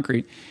middle of the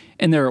concrete.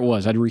 And there it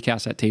was. I'd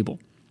recast that table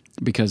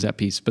because of that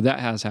piece. But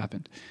that has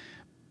happened.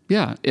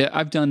 Yeah,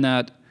 I've done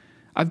that.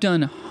 I've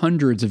done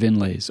hundreds of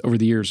inlays over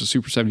the years of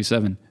Super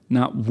 77.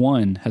 Not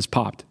one has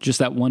popped. Just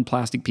that one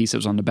plastic piece that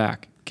was on the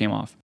back came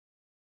off.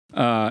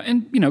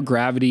 And,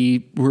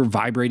 gravity, we're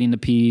vibrating the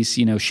piece,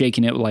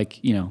 shaking it like,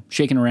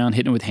 shaking around,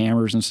 hitting it with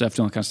hammers and stuff,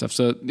 doing that kind of stuff.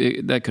 So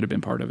that could have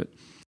been part of it.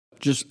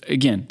 Just,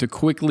 again, to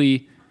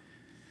quickly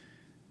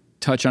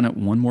touch on it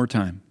one more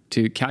time.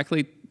 To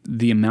calculate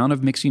the amount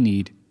of mix you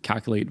need,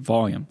 calculate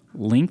volume.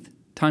 Length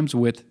times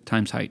width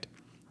times height.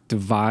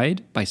 Divide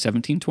by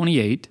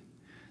 1728.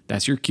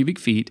 That's your cubic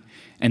feet.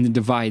 And then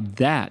divide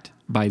that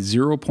by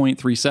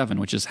 0.37,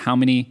 which is how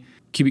many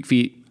cubic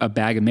feet a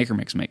bag of Maker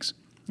Mix makes.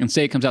 And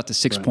say it comes out to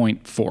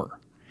 6.4.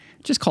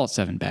 Just call it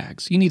 7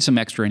 bags. You need some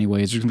extra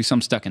anyways. There's going to be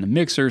some stuck in the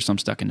mixer, some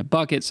stuck in the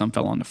bucket, some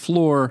fell on the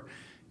floor.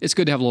 It's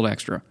good to have a little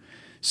extra.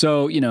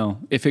 So,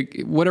 if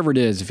whatever it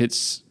is, if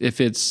it's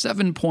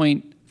 7.4,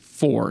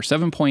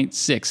 7.6,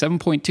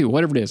 7.2,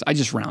 whatever it is, I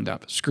just round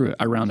up. Screw it.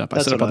 I round up. I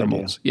set up other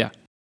molds. Yeah.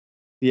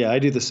 Yeah, I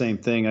do the same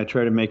thing. I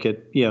try to make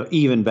it,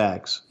 even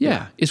bags.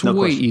 Yeah, it's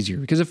way easier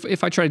because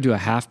if I try to do a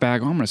half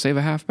bag, I'm going to save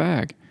a half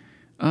bag.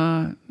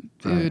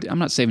 Dude, I'm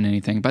not saving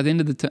anything. By the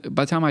end of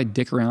by the time I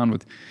dick around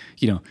with,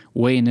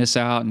 weighing this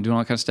out and doing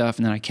all that kind of stuff,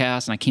 and then I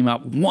cast and I came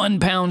out 1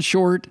 pound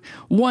short,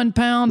 1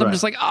 pound. I'm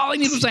just like, all I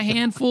needed was a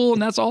handful,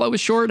 and that's all I was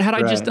short. Had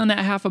I just done that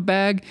half a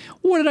bag,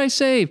 what did I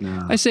save?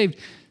 No. I saved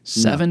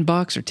 $7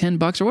 or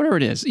 $10 or whatever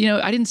it is.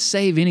 I didn't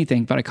save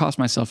anything, but I cost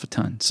myself a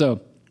ton.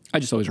 So I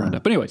just always round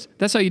up. But anyways,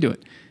 that's how you do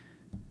it.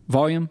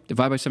 Volume,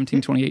 divide by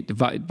 1728,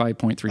 divide by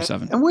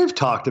 0.37. And we've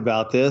talked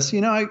about this.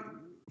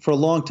 For a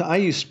long time, I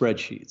use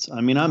spreadsheets. I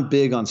mean, I'm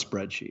big on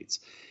spreadsheets.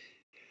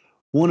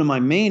 One of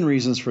my main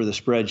reasons for the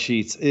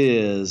spreadsheets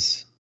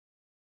is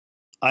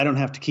I don't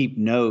have to keep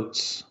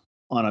notes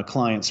on a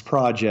client's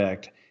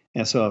project.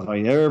 And so if I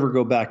ever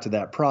go back to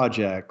that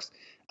project,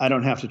 I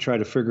don't have to try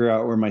to figure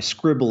out where my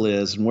scribble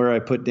is and where I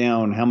put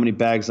down how many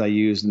bags I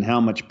used and how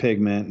much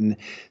pigment. And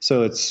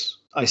so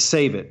I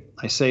save it.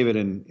 I save it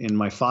in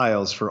my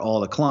files for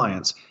all the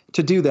clients.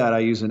 To do that, I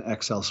use an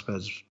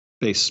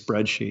Excel-based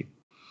spreadsheet.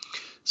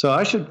 So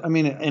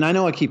and I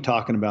know I keep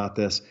talking about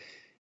this.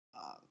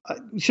 I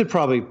should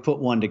probably put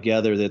one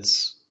together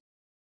that's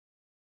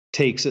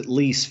takes at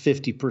least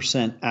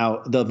 50%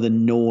 out of the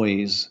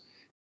noise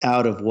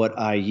out of what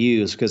I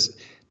use. Because,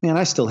 man,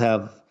 I still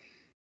have,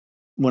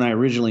 when I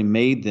originally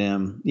made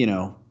them,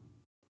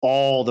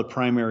 all the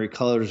primary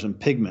colors and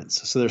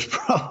pigments. So there's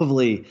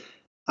probably,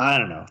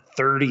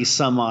 30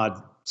 some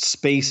odd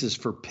spaces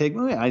for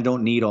pigment. I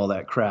don't need all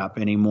that crap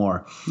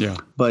anymore. Yeah.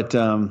 But,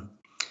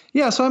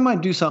 so I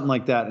might do something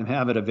like that and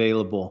have it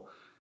available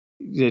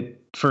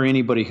for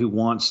anybody who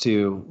wants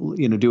to,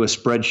 do a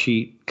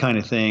spreadsheet kind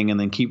of thing and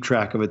then keep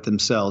track of it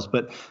themselves.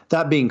 But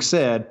that being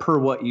said, per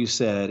what you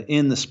said,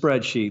 in the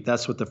spreadsheet,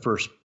 that's what the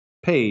first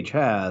page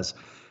has,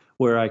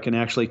 where I can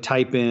actually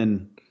type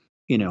in,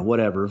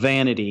 whatever,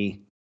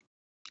 vanity,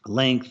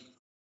 length,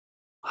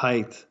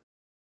 height,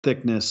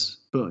 thickness.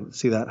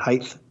 See that?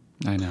 Height.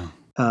 I know.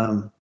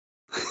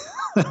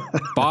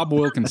 Bob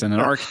Wilkinson, an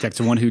architect,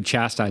 the one who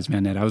chastised me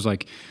on that. I was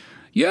like,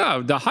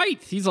 yeah, the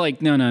height. He's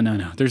like, no.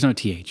 There's no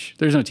TH.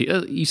 There's no T.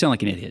 You sound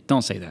like an idiot.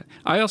 Don't say that.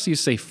 I also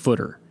used to say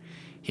footer.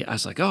 Yeah, I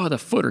was like, oh, the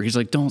footer. He's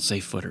like, don't say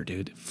footer,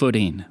 dude.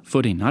 Footing,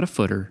 not a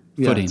footer.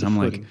 Footing. I'm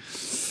footing.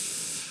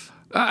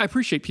 Like, I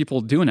appreciate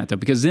people doing that though,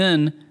 because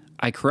then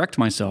I correct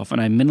myself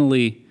and I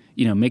mentally,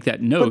 make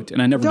that note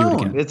and I never do it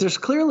again. There's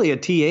clearly a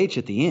TH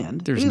at the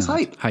end. There's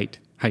not. Height,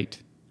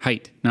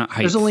 not height.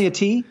 There's only a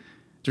T?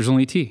 There's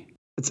only a T.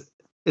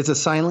 It's a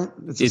silent?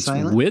 It's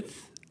silent?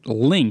 Width,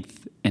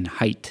 length, and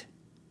height.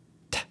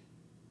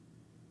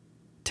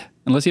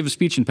 Unless you have a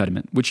speech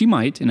impediment, which you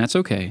might, and that's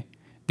okay.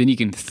 Then you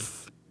can,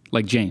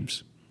 like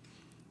James.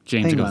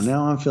 Hang on,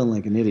 now I'm feeling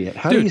like an idiot.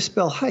 How do you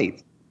spell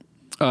height?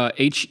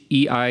 Height.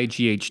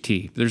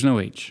 There's no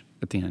H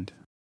at the end.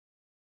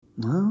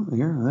 Well,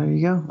 yeah, there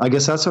you go. I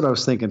guess that's what I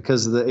was thinking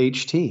because of the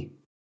HT.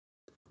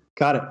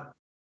 Got it.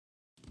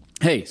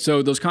 Hey,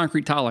 so those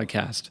concrete tile I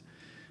cast,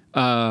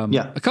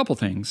 a couple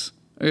things,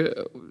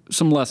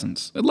 some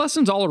lessons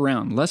all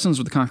around, lessons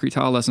with the concrete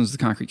tile, lessons with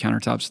the concrete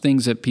countertops,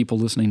 things that people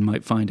listening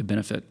might find a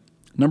benefit.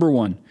 Number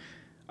one,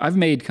 I've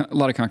made a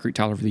lot of concrete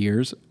tile over the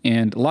years,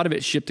 and a lot of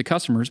it shipped to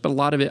customers, but a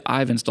lot of it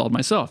I've installed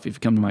myself. If you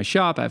come to my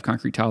shop, I have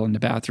concrete tile in the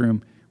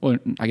bathroom. Well,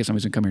 I guess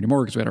nobody's going to come here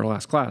anymore because we had our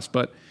last class,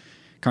 but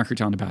concrete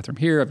tile in the bathroom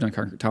here. I've done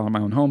concrete tile in my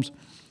own homes,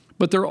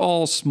 but they're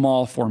all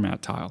small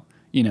format tile,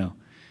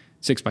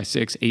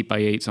 6x6,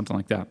 8x8, something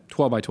like that,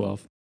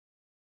 12x12.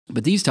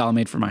 But these tile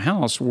made for my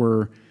house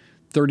were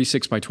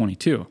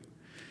 36x22.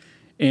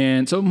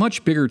 And so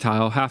much bigger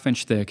tile,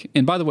 half-inch thick.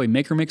 And by the way,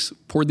 Maker Mix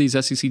poured these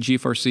SEC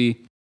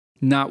GFRC,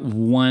 not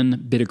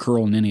one bit of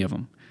curl in any of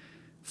them.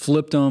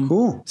 Flipped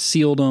them,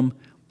 sealed them,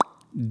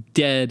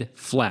 dead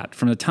flat.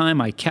 From the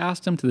time I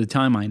cast them to the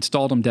time I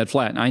installed them, dead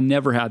flat. And I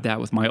never had that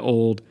with my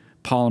old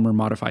polymer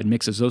modified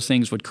mixes. Those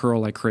things would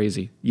curl like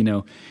crazy,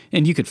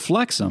 And you could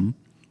flex them.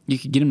 You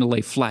could get them to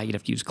lay flat. You'd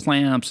have to use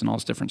clamps and all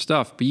this different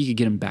stuff, but you could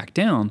get them back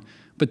down.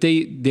 But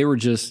they were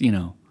just,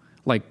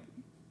 like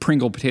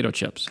Pringle potato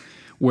chips,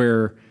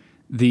 where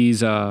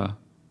these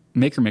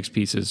Maker Mix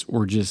pieces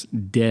were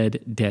just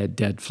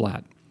dead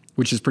flat,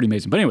 which is pretty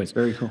amazing. But anyways,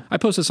 very cool. I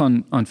post this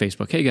on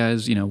Facebook. Hey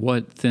guys,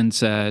 what thin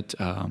set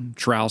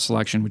trowel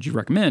selection would you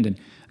recommend? And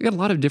I got a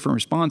lot of different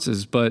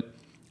responses, but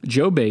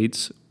Joe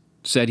Bates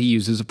said he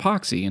uses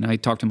epoxy. And I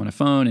talked to him on the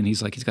phone, and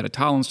he's like, he's got a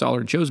tile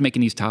installer. Joe's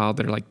making these tile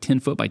that are like 10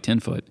 foot by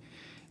 10 foot.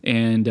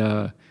 And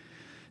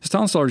his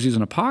tile installer is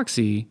using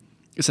epoxy.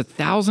 It's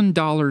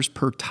 $1,000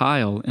 per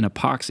tile in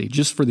epoxy,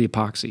 just for the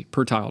epoxy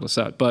per tile to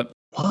set. But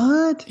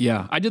what?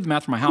 Yeah, I did the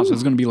math for my house. It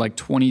was going to be like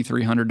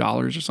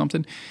 $2,300 or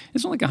something.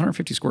 It's only like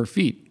 150 square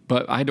feet,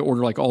 but I had to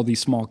order like all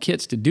these small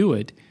kits to do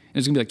it. It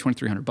was going to be like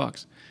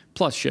 $2,300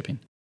 plus shipping.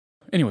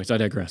 Anyways, I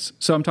digress.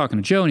 So I'm talking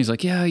to Joe, and he's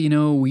like, yeah,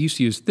 we used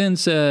to use thin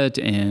set,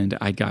 and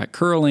I got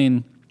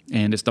curling,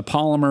 and it's the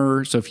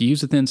polymer. So if you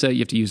use the thin set, you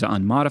have to use the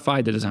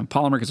unmodified that doesn't have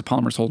polymer, because the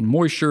polymer is holding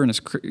moisture and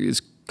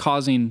is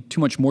causing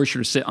too much moisture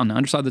to sit on the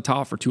underside of the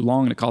tile for too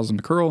long, and it causes them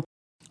to curl.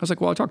 I was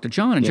like, well, I talked to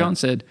John, and John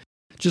said,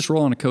 just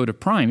roll on a coat of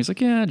prime. He's like,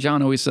 yeah,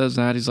 John always says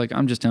that. He's like,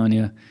 I'm just telling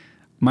you,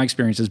 my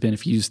experience has been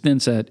if you use thin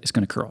set, it's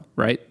going to curl,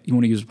 right? You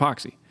want to use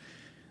epoxy.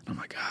 I'm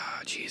like,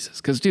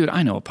 Jesus. Because, dude,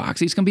 I know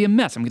epoxy. It's going to be a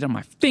mess. I'm going to get on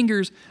my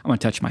fingers. I'm going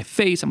to touch my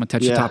face. I'm going to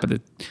touch the top of the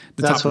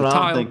top of the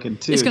tile. I'm thinking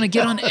too. It's going to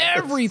get on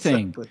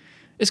everything. Exactly.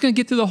 It's going to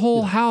get through the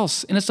whole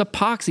house. And it's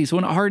epoxy. So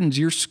when it hardens,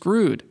 you're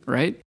screwed,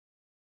 right?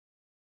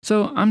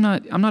 So I'm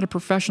not a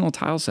professional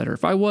tile setter.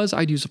 If I was,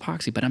 I'd use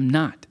epoxy, but I'm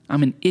not.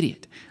 I'm an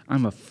idiot.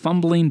 I'm a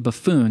fumbling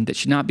buffoon that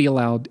should not be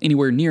allowed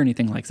anywhere near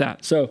anything like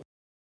that. So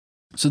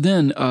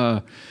then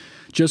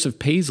Joseph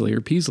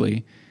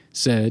Peasley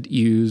said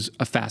use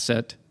a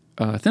facet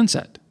thin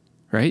set,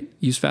 right?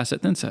 Use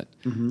facet thin set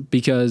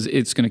because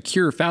it's going to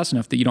cure fast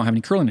enough that you don't have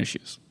any curling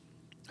issues.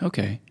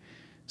 Okay.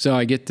 So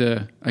I get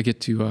to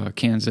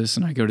Kansas,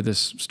 and I go to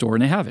this store,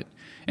 and they have it.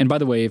 And by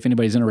the way, if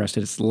anybody's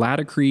interested, it's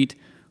Latacrete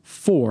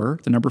 4,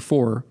 the number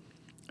 4,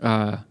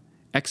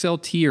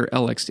 XLT or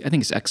LXT. I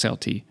think it's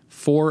XLT,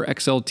 4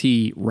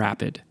 XLT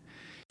Rapid.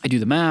 I do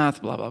the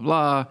math, blah, blah,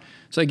 blah.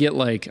 So I get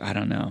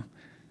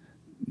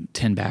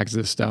 10 bags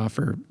of this stuff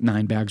or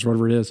 9 bags,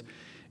 whatever it is.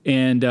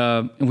 And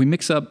we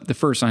mix up the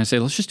first, and I say,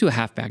 let's just do a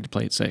half bag to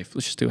play it safe.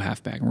 Let's just do a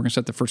half bag. And we're going to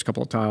set the first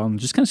couple of tile and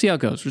just kind of see how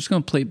it goes. We're just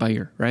going to play it by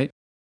ear, right?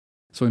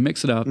 So we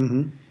mix it up,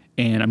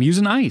 and I'm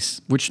using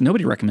ice, which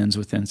nobody recommends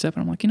with thin set.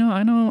 But I'm like,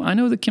 I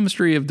know the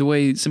chemistry of the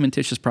way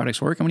cementitious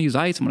products work. I'm going to use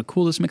ice. I'm going to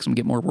cool this mix. I'm going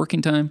to get more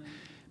working time.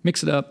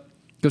 Mix it up.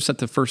 Go set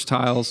the first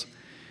tiles.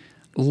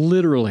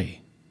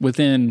 Literally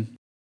within,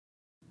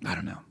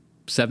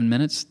 7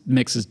 minutes,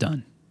 mix is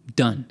done.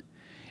 Done.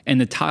 And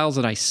the tiles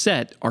that I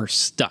set are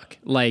stuck.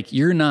 Like,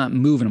 you're not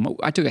moving them.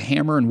 I took a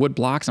hammer and wood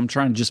blocks. I'm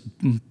trying to just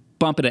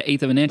bump it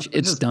 1/8 of an inch.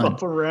 It's done.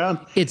 Bump around.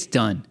 It's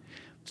done.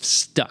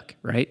 Stuck,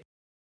 right?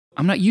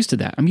 I'm not used to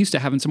that. I'm used to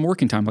having some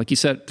working time. Like you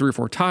said, 3 or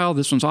 4 tile.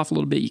 This one's off a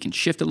little bit. You can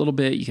shift it a little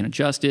bit. You can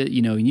adjust it.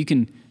 And you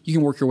can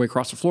work your way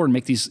across the floor and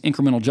make these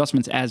incremental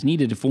adjustments as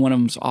needed if one of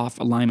them's off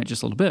alignment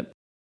just a little bit.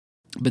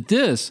 But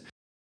the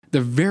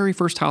very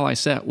first tile I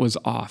set was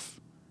off,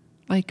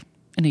 like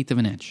 1/8 of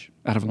an inch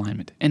out of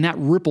alignment. And that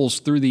ripples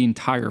through the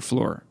entire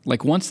floor.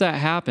 Like, once that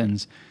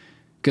happens,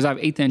 because I have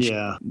 1/8 inch,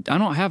 I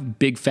don't have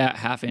big fat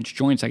 1/2 inch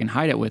joints I can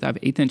hide it with. I have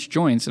 1/8 inch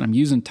joints, and I'm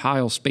using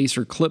tile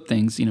spacer clip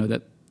things,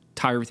 that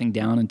tie everything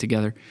down and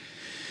together.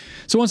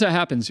 So once that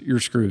happens,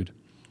 you're screwed.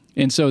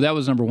 And so that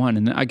was number one.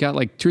 And I got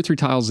like 2 or 3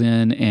 tiles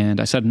in, and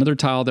I set another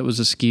tile that was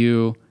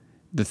askew.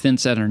 The thin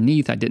set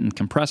underneath, I didn't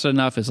compress it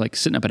enough. It's like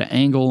sitting up at an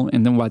angle.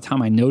 And then by the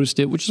time I noticed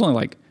it, which is only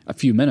like a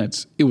few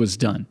minutes, it was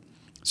done.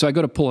 So I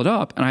go to pull it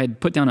up, and I had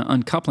put down an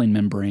uncoupling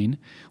membrane,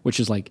 which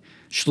is like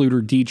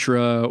Schluter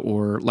Ditra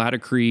or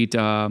Latacrete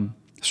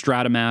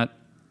Stratamat,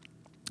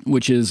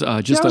 which is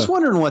just I was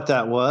wondering what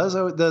that was.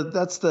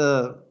 That's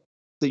the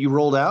that you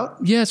rolled out?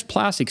 Yeah, it's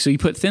plastic. So you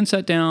put thin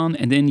set down,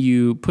 and then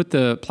you put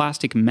the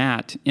plastic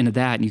mat into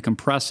that, and you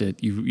compress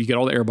it. You get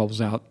all the air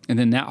bubbles out, and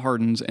then that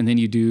hardens, and then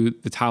you do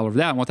the tile over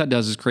that. And what that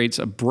does is creates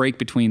a break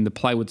between the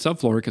plywood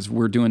subfloor, because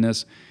we're doing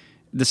this.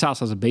 This house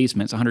has a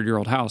basement. It's a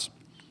 100-year-old house.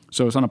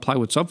 So it's on a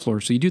plywood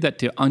subfloor. So you do that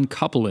to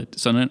uncouple it.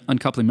 It's an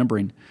uncoupling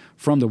membrane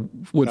from the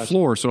wood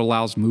floor, so it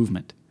allows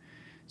movement.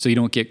 So you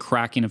don't get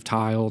cracking of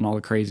tile and all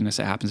the craziness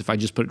that happens if I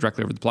just put it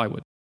directly over the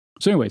plywood.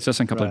 So anyways, that's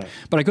uncoupling. Right.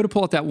 But I go to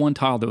pull out that one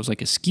tile that was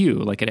like askew,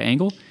 like at an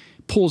angle,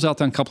 pulls out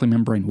the uncoupling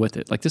membrane with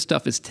it. Like this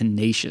stuff is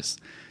tenacious.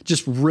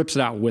 Just rips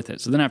it out with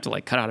it. So then I have to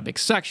like cut out a big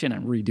section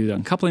and redo the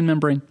uncoupling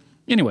membrane.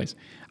 Anyways,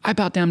 I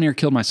about damn near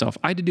killed myself.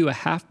 I had to do a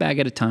half bag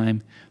at a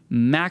time,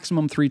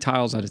 maximum 3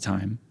 tiles at a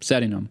time,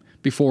 setting them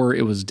before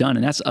it was done.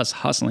 And that's us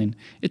hustling.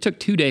 It took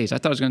 2 days. I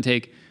thought it was going to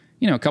take,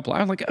 a couple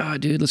hours. Like, oh,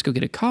 dude, let's go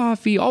get a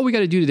coffee. All we got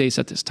to do today is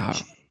set this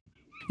tile.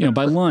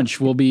 By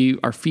lunch, we'll be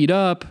our feet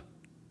up,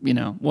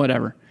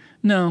 whatever.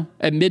 No,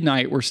 at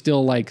midnight, we're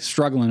still like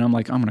struggling. I'm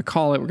like, I'm going to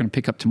call it. We're going to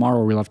pick up tomorrow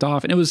where we left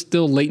off. And it was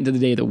still late into the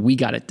day that we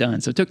got it done.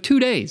 So it took 2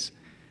 days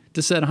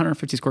to set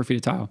 150 square feet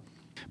of tile.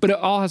 But it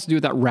all has to do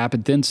with that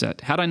rapid thin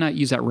set. Had I not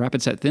used that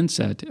rapid set thin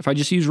set, if I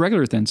just used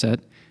regular thin set,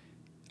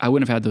 I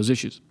wouldn't have had those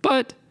issues.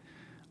 But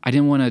I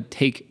didn't want to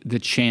take the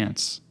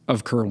chance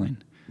of curling.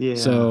 Yeah.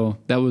 So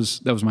that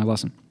was my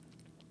lesson.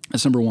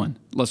 That's number one.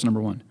 Lesson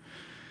number one.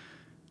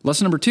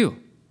 Lesson number two,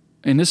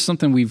 and this is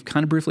something we've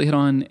kind of briefly hit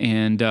on,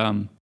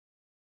 and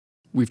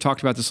we've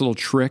talked about this little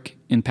trick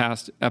in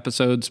past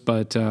episodes,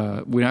 but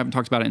we haven't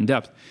talked about it in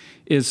depth,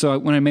 is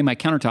when I made my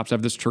countertops, I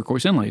have this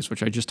turquoise inlays,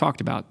 which I just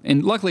talked about.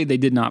 And luckily, they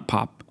did not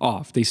pop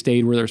off. They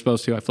stayed where they're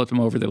supposed to. I flipped them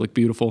over. They look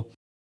beautiful.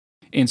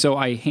 And so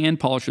I hand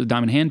polished with a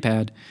diamond hand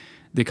pad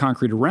the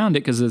concrete around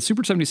it, because the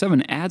Super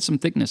 77 adds some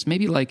thickness,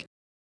 maybe like,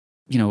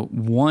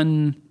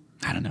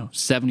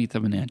 1/70th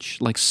of an inch,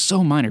 like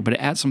so minor, but it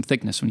adds some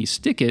thickness. When you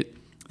stick it,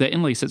 the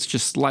inlay sits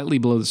just slightly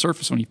below the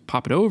surface. When you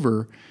pop it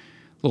over,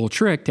 little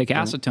trick, take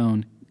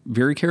acetone,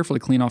 very carefully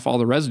clean off all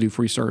the residue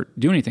before you start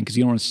doing anything, because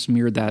you don't want to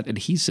smear that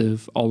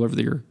adhesive all over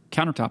your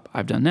countertop.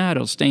 I've done that.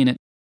 It'll stain it.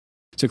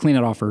 So clean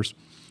it off first.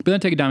 But then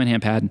take a diamond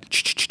hand pad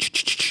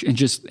and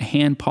just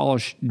hand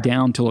polish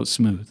down till it's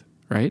smooth,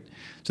 right?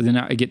 So then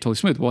I get totally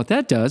smooth. Well, what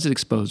that does, it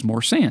exposes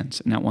more sands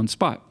in that one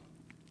spot.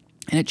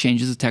 And it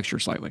changes the texture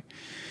slightly.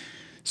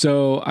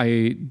 So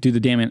I do the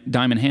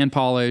diamond hand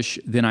polish,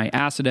 then I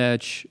acid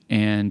etch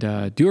and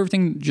do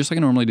everything just like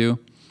I normally do.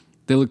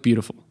 They look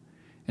beautiful.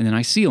 And then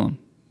I seal them.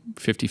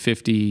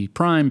 50-50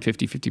 prime,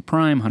 50-50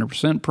 prime,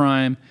 100%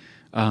 prime,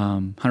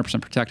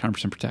 100% protect,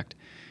 100% protect.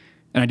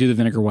 And I do the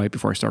vinegar white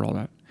before I start all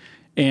that.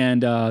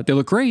 And they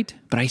look great,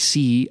 but I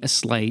see a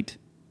slight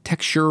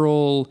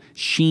textural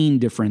sheen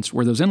difference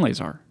where those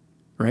inlays are,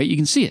 right? You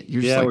can see it.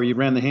 You're just where you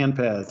ran the hand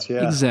pads,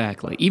 yeah.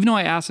 Exactly. Even though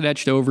I acid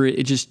etched over it,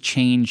 it just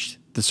changed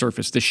the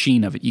surface, the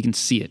sheen of it. You can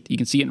see it. You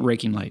can see it in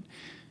raking light.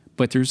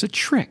 But there's a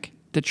trick.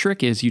 The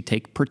trick is you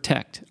take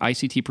Protect,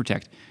 ICT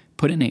Protect,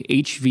 put it in a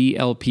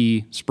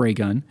HVLP spray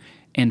gun,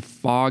 and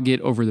fog it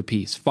over the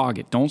piece. Fog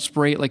it. Don't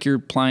spray it like you're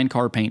applying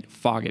car paint.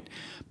 Fog it.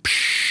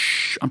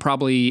 I'm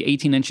probably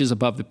 18 inches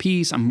above the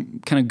piece.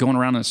 I'm kind of going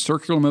around in a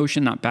circular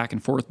motion, not back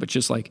and forth, but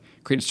just like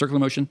creating a circular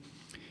motion.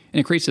 And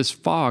it creates this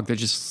fog that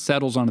just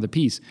settles onto the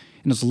piece.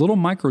 And those little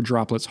micro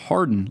droplets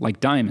harden like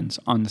diamonds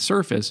on the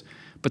surface,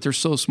 but they're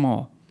so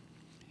small.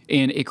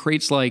 And it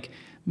creates like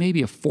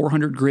maybe a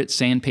 400 grit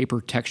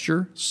sandpaper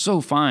texture, so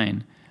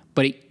fine,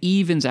 but it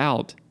evens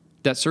out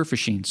that surface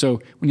sheen.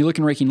 So when you look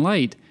in raking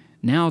light,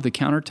 now the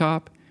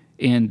countertop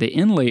and the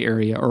inlay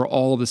area are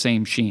all the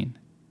same sheen.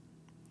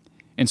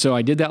 And so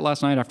I did that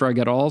last night after I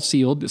got all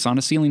sealed. It's on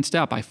a sealing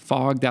step. I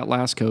fogged that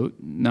last coat,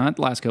 not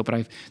last coat,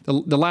 but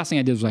the last thing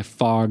I did was I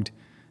fogged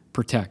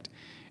Protect.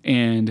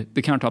 And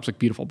the countertops look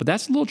beautiful. But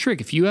that's a little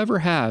trick. If you ever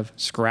have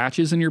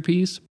scratches in your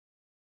piece,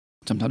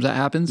 sometimes that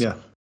happens. Yeah.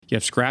 You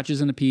have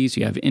scratches in the piece,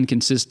 you have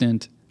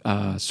inconsistent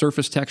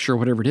surface texture,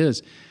 whatever it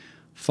is,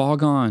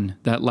 fog on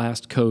that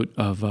last coat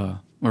of,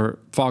 or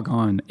fog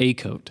on a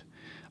coat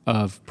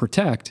of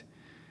Protect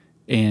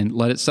and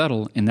let it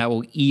settle, and that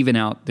will even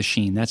out the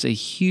sheen. That's a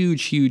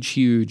huge, huge,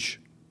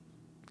 huge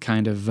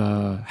kind of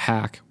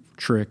hack,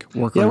 trick,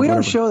 workaround. Yeah, we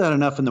don't show that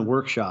enough in the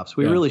workshops.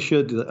 We really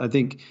should. I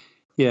think,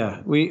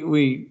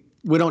 we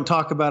don't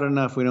talk about it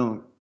enough. We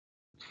don't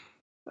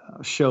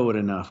show it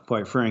enough,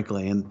 quite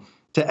frankly. And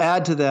to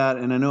add to that,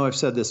 and I know I've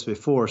said this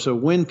before, so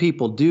when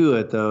people do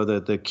it, though,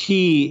 the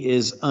key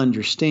is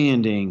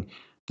understanding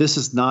this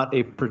is not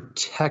a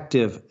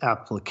protective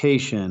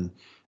application.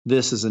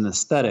 This is an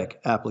aesthetic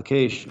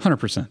application.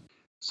 100%.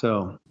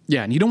 So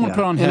yeah, and you don't want to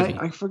put on heavy.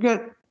 I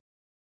forget.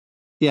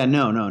 Yeah,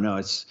 no.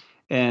 It's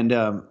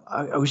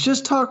I was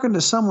just talking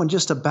to someone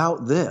just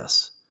about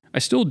this. I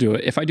still do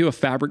it if I do a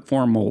fabric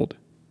form mold,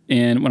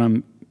 and when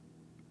I'm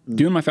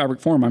doing my fabric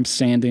form, I'm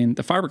sanding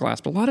the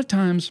fiberglass. But a lot of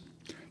times,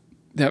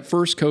 that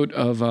first coat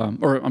of,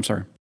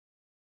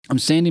 I'm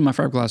sanding my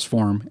fiberglass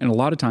form, and a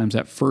lot of times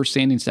that first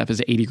sanding step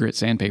is 80 grit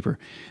sandpaper,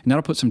 and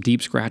that'll put some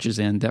deep scratches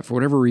in that for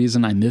whatever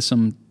reason I miss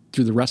them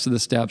through the rest of the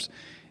steps.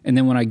 And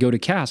then when I go to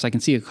cast, I can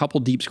see a couple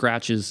deep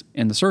scratches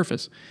in the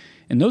surface.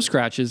 And those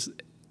scratches,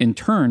 in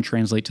turn,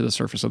 translate to the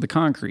surface of the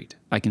concrete.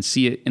 I can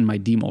see it in my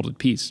demolded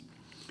piece.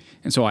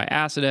 And so I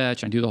acid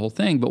etch, I do the whole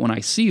thing. But when I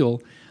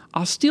seal,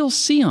 I'll still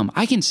see them.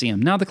 I can see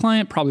them. Now, the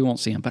client probably won't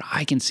see them, but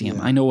I can see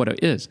them. I know what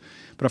it is.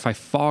 But if I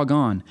fog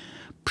on,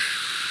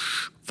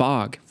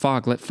 fog,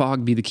 let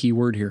fog be the key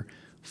word here.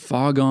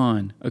 Fog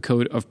on a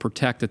coat of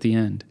Protect at the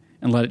end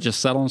and let it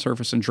just settle on the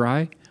surface and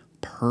dry.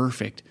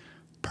 Perfect.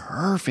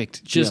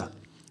 Just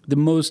the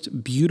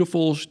most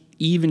beautiful,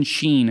 even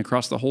sheen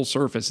across the whole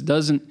surface.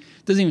 Doesn't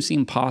even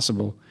seem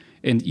possible.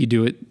 And you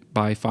do it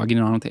by fogging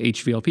it on with the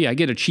HVLP. I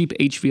get a cheap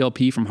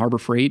HVLP from Harbor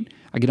Freight.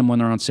 I get them when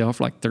they're on sale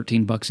for like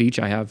 $13 each.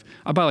 I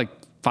buy like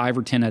 5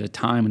 or 10 at a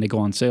time when they go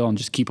on sale and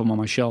just keep them on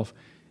my shelf.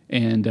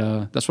 And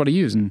that's what I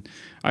use. And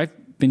I've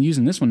been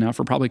using this one now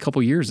for probably a couple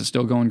of years. It's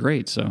still going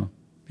great. So,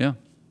 yeah.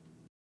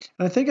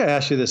 I think I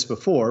asked you this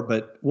before,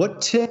 but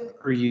what tip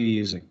are you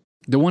using?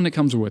 The one that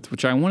comes with,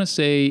 which I want to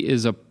say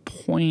is a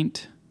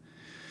point.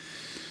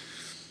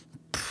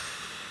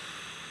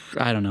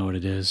 I don't know what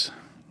it is.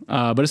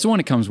 But it's the one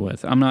it comes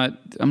with. I'm not,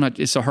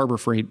 it's a Harbor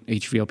Freight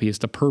HVLP. It's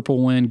the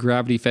Purple Wind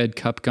gravity fed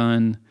cup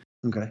gun.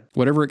 Okay.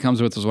 Whatever it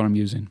comes with is what I'm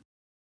using.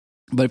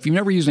 But if you've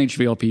never used an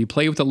HVLP,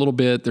 play with it a little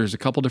bit. There's a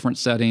couple different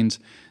settings.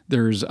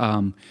 There's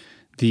I'm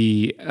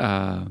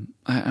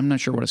not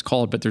sure what it's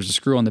called, but there's a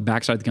screw on the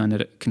backside of the gun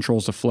that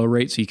controls the flow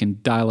rate. So you can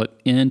dial it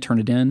in, turn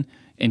it in,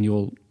 and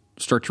you'll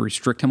start to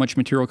restrict how much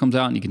material comes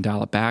out, and you can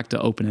dial it back to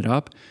open it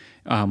up.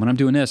 When I'm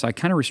doing this, I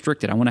kind of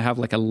restrict it. I want to have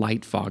like a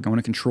light fog. I want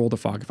to control the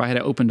fog. If I had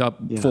it opened up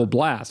full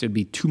blast, it'd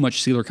be too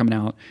much sealer coming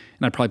out,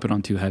 and I'd probably put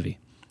on too heavy.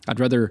 I'd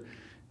rather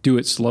do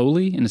it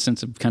slowly in the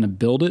sense of kind of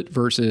build it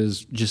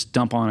versus just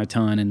dump on a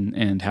ton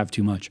and have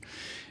too much.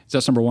 So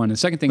that's number one. The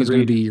second thing is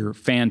going to be your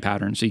fan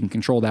pattern. So you can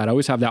control that. I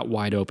always have that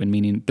wide open,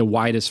 meaning the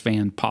widest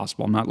fan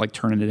possible. I'm not like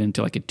turning it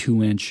into like a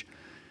 2-inch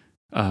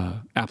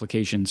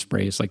application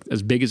spray. It's like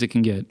as big as it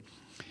can get.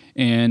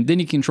 And then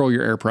you control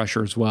your air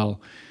pressure as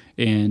well.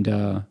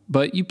 And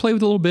but you play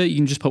with it a little bit. You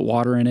can just put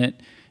water in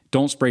it.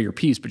 Don't spray your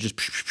piece, but just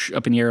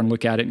up in the air and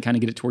look at it and kind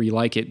of get it to where you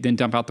like it. Then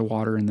dump out the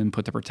water and then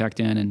put the Protect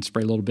in and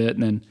spray a little bit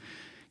and then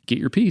get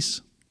your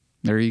piece.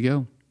 There you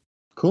go.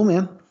 Cool,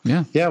 man.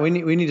 Yeah. Yeah, we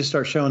need to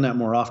start showing that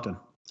more often.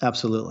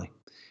 Absolutely.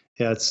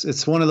 Yeah,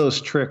 it's one of those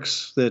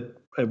tricks that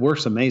it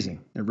works amazing.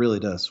 It really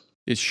does.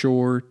 It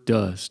sure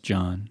does,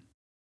 John.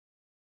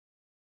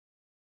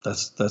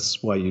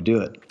 That's why you do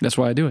it. That's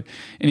why I do it.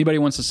 Anybody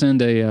wants to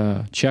send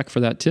a check for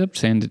that tip,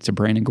 send it to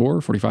Brandon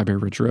Gore, 45 Bear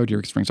Ridge Road,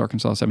 Eureka Springs,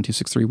 Arkansas,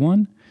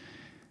 72631.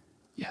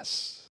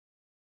 Yes.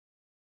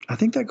 I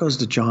think that goes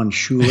to John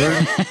Schuler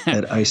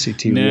at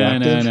ICT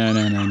Reactive.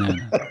 No.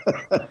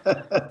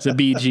 It's a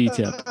BG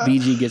tip.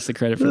 BG gets the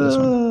credit for this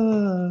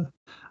one.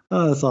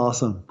 Oh, that's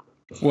awesome.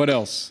 What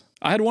else?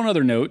 I had one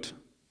other note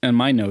in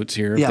my notes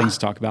here of things to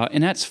talk about,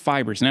 and that's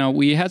fibers. Now,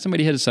 we had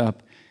somebody hit us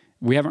up.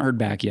 We haven't heard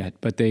back yet,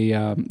 but they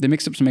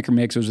mixed up some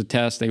mix. It was a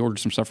test. They ordered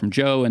some stuff from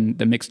Joe, and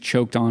the mix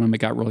choked on them. It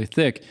got really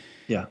thick.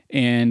 Yeah.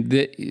 And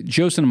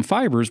Joe sent them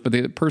fibers, but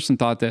the person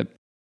thought that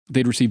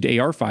they'd received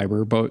AR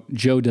fiber, but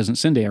Joe doesn't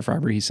send AR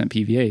fiber. He sent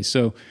PVA.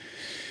 So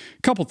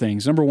a couple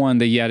things. Number one,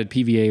 they added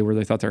PVA where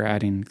they thought they were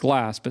adding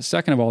glass. But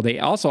second of all, they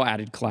also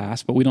added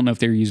glass, but we don't know if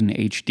they were using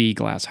HD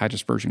glass, high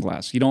dispersion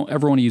glass. You don't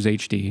ever want to use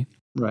HD.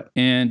 Right.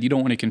 And you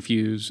don't want to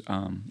confuse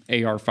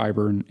AR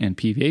fiber and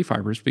PVA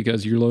fibers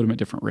because you load them at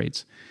different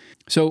rates.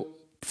 So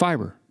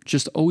fiber,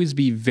 just always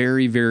be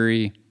very,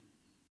 very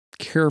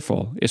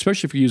careful,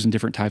 especially if you're using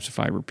different types of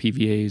fiber,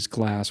 PVAs,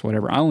 glass,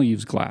 whatever. I only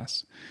use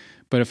glass.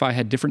 But if I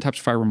had different types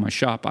of fiber in my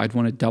shop, I'd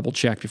want to double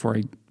check before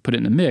I put it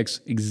in the mix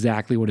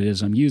exactly what it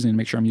is I'm using,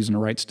 make sure I'm using the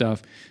right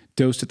stuff,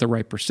 dosed at the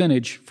right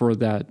percentage for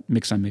that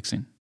mix I'm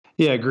mixing.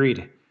 Yeah,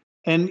 agreed.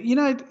 And,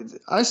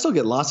 I still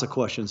get lots of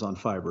questions on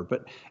fiber,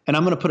 and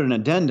I'm going to put an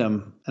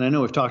addendum, and I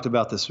know we've talked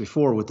about this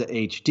before with the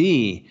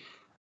HD.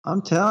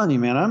 I'm telling you,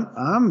 man,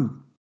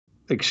 I'm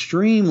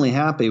extremely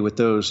happy with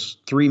those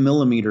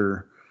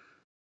 3mm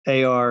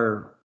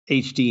AR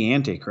HD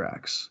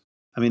anti-cracks.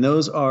 I mean,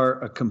 those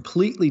are a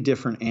completely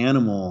different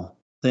animal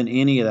than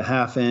any of the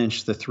 1/2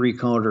 inch, the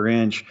 3/4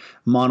 inch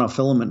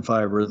monofilament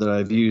fiber that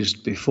I've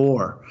used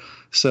before.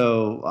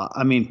 So,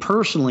 I mean,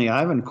 personally,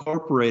 I've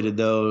incorporated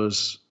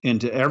those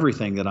into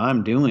everything that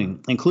I'm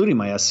doing, including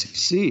my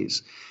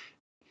SCCs.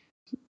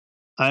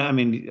 I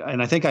mean,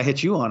 and I think I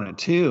hit you on it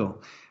too.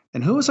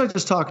 And who was I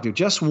just talking to?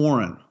 Jess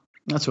Warren.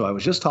 That's who I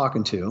was just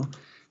talking to,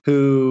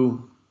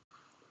 who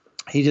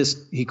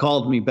he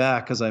called me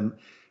back because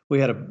we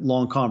had a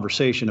long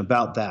conversation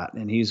about that,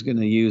 and he's going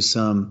to use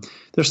some.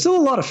 There's still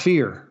a lot of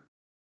fear.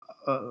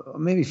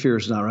 Maybe fear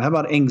is not right. How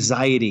about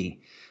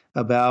anxiety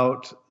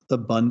about the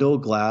bundle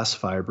glass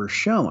fiber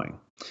showing?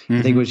 Mm-hmm.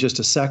 I think it was just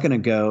a second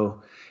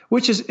ago,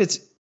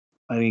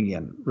 I mean,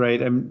 again,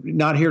 right? I'm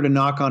not here to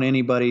knock on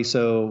anybody.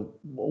 So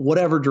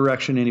whatever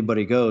direction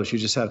anybody goes, you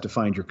just have to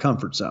find your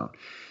comfort zone.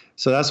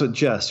 So that's what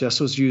Jess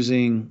was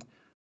using.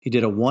 He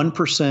did a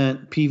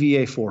 1%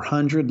 PVA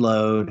 400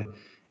 load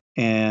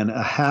and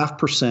a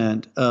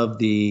 0.5% of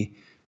the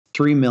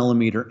 3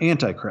 millimeter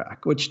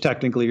anti-crack, which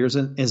technically is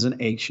an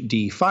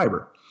HD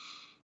fiber.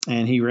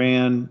 And he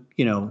ran,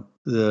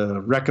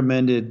 the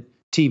recommended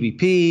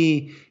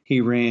TBP.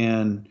 He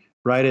ran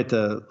right at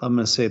I'm going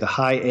to say the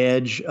high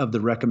edge of the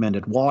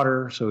recommended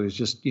water. So it was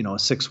just, a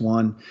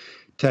 6.1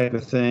 type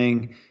of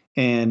thing.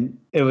 And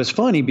it was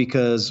funny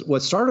because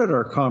what started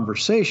our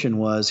conversation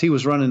was he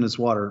was running his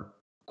water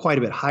quite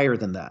a bit higher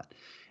than that.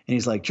 And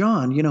he's like,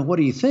 John, what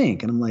do you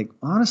think? And I'm like,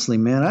 honestly,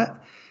 man,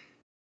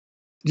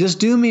 just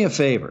do me a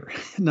favor.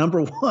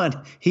 Number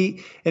one,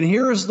 and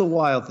here is the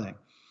wild thing.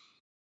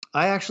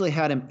 I actually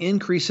had him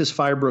increase his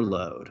fiber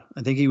load.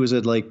 I think he was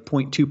at like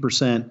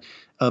 0.2%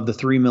 of the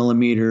 3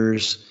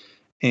 millimeters.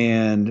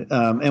 And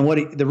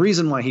the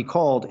reason why he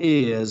called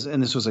is,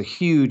 and this was a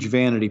huge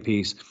vanity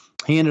piece,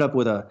 he ended up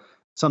with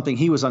something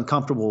he was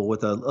uncomfortable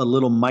with, a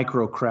little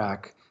micro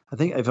crack. I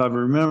think if I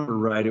remember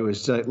right, it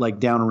was like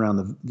down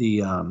around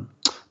the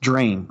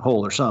drain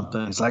hole or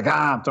something. He's like,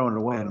 I'm throwing it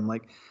away. And I'm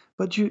like,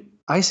 but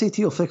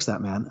ICT will fix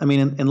that, man. I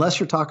mean, unless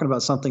you're talking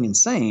about something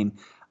insane,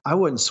 I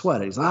wouldn't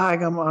sweat it. He's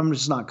like, I'm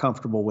just not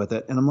comfortable with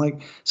it. And I'm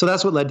like, so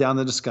that's what led down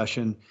the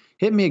discussion.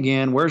 Hit me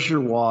again. Where's your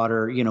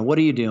water? What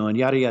are you doing?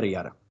 Yada, yada,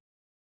 yada.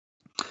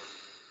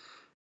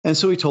 And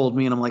so he told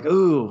me, and I'm like,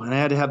 ooh, and I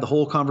had to have the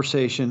whole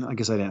conversation. I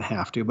guess I didn't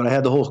have to, but I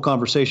had the whole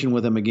conversation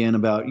with him again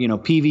about,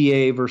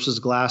 PVA versus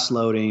glass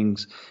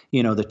loadings,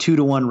 the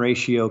 2-to-1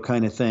 ratio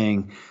kind of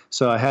thing.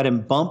 So I had him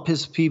bump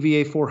his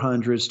PVA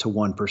 400s to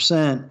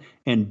 1%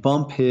 and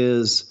bump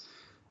his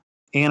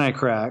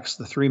anti-cracks,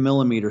 the 3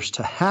 millimeters,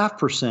 to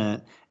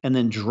 0.5%, and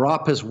then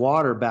drop his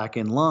water back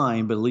in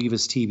line, but leave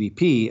his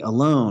TBP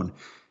alone.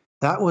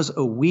 That was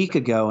a week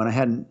ago,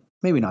 and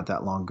maybe not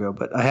that long ago,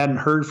 but I hadn't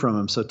heard from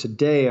him. So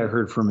today I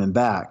heard from him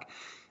back,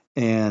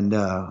 and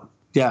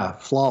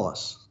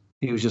flawless.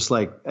 He was just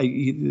like,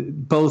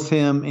 both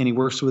him and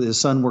his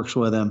son works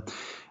with him.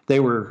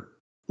 They were,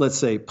 let's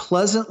say,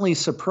 pleasantly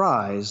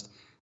surprised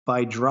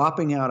by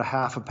dropping out a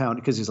 0.5 pound,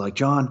 because he's like,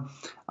 John,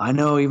 I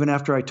know even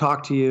after I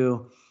talked to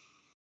you,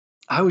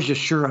 I was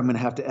just sure I'm going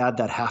to have to add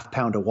that 0.5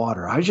 pound of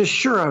water. I was just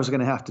sure I was going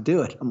to have to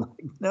do it. I'm like,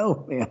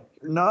 no, man,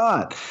 you're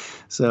not.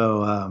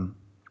 So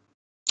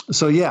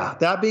yeah,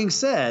 that being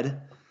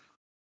said,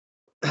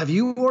 have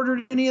you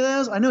ordered any of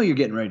those? I know you're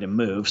getting ready to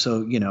move,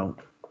 so,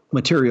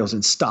 materials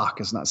in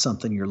stock is not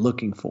something you're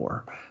looking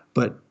for.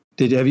 But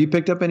have you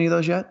picked up any of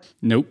those yet?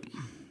 Nope.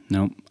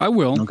 I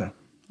will. Okay.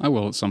 I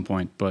will at some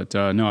point, but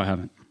no, I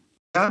haven't.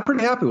 I'm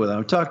pretty happy with them.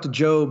 I talked to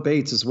Joe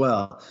Bates as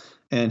well,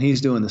 and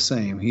he's doing the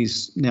same.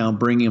 He's now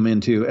bringing them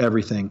into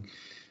everything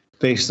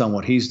based on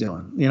what he's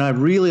doing. I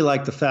really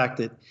like the fact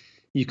that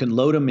you can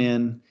load them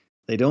in.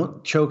 They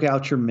don't choke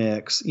out your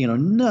mix,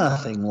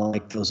 nothing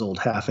like those old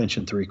 1/2 inch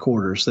and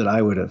 3/4 that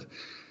I would have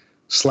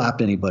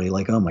slapped anybody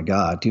like, oh my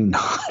God, do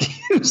not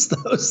use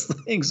those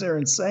things. They're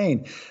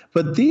insane.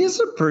 But these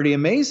are pretty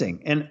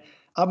amazing. And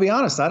I'll be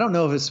honest, I don't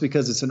know if it's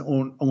because it's an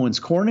Owens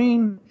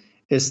Corning,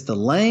 it's the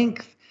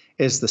length,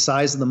 it's the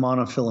size of the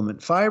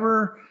monofilament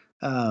fiber.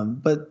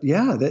 But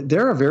yeah,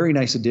 they're a very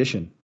nice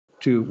addition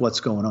to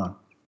what's going on.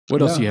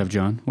 What else do you have,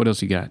 John? What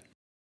else you got?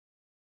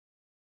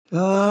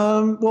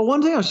 Well,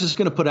 one thing I was just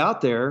going to put out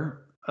there,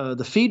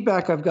 the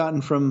feedback I've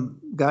gotten from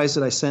guys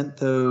that I sent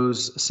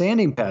those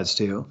sanding pads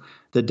to,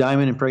 the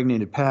diamond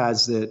impregnated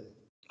pads that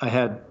I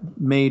had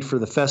made for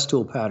the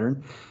Festool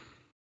pattern.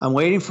 I'm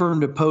waiting for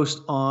them to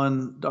post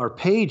on our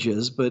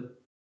pages,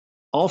 but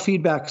all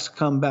feedbacks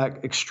come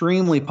back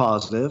extremely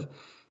positive.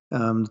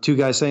 The two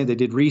guys saying they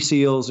did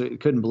reseals,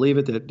 couldn't believe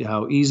it,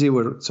 how easy it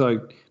would.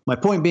 So my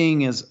point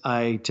being is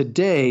I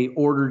today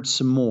ordered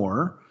some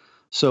more.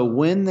 So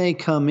when they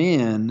come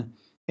in,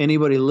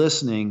 anybody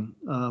listening,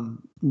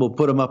 we'll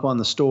put them up on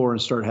the store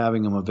and start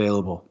having them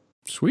available.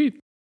 Sweet.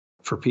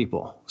 For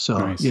people. So,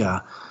 nice.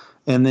 Yeah.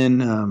 And then,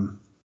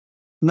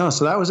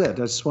 so that was it. I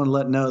just want to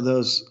let know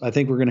those. I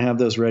think we're going to have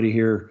those ready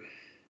here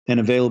and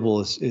available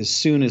as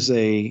soon as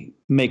they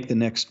make the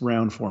next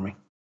round for me.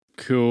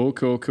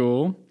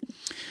 Cool.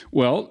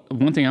 Well,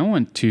 one thing I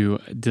want to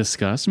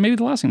discuss, maybe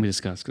the last thing we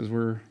discussed, because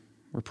we're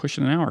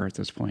pushing an hour at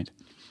this point,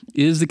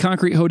 is the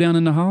concrete hoedown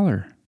in the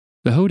holler.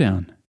 The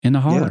hoedown in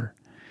the holler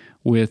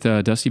with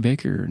Dusty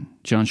Baker,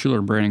 John Schuler,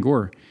 and Brandon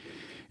Gore.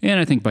 And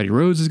I think Buddy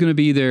Rhodes is going to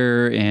be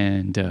there,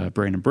 and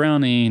Brandon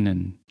Browning,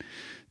 and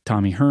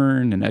Tommy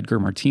Hearn, and Edgar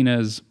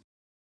Martinez.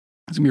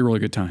 It's going to be a really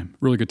good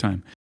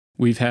time.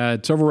 We've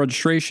had several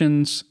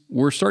registrations.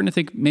 We're starting to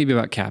think maybe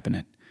about capping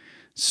it.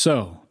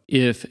 So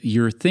if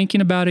you're thinking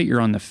about it, you're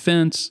on the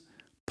fence,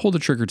 pull the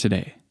trigger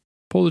today.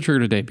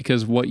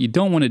 Because what you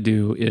don't want to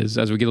do is,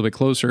 as we get a little bit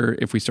closer,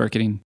 if we start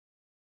getting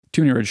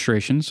too many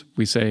registrations,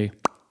 we say,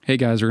 hey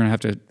guys, we're going to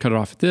have to cut it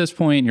off at this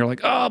point. And you're like,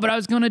 oh, but I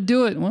was going to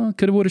do it. Well,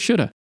 coulda, woulda,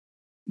 shoulda.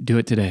 Do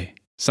it today.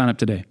 Sign up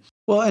today.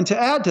 Well, and to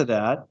add to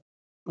that,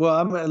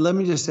 let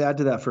me just add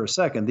to that for a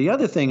second. The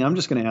other thing, I'm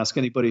just going to ask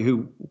anybody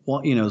who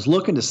is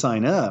looking to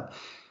sign up,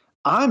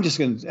 I'm just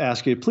going to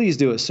ask you to please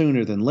do it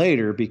sooner than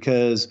later,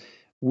 because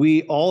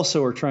we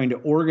also are trying to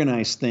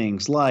organize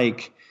things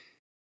like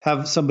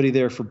have somebody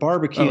there for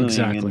barbecuing. Oh,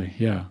 exactly.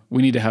 Yeah.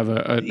 We need to have an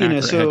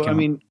accurate head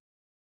count.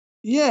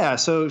 Yeah,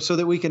 so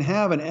that we can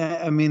have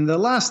I mean, the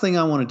last thing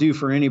I want to do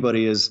for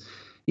anybody is,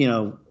 you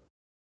know,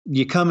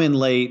 you come in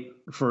late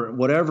for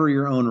whatever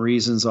your own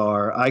reasons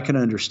are. I can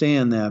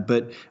understand that,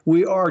 but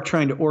we are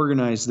trying to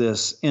organize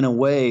this in a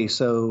way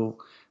so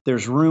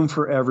there's room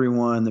for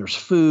everyone, there's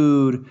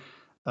food,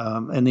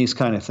 and these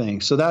kind of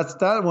things. So that's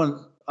that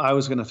one I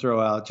was going to throw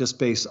out just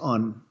based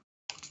on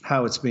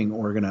how it's being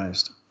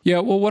organized. Yeah,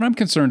 well, what I'm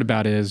concerned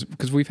about is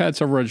because we've had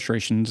several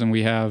registrations and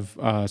we have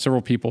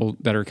several people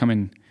that are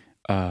coming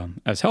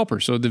as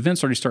helpers. So the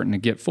event's already starting to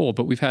get full,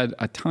 but we've had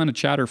a ton of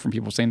chatter from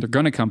people saying they're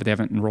going to come, but they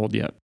haven't enrolled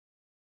yet.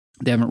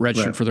 They haven't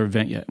registered for their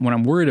event yet. What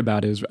I'm worried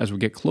about is as we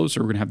get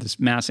closer, we're going to have this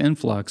mass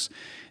influx.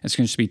 It's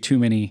going to just be too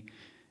many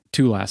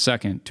too last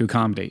second to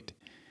accommodate.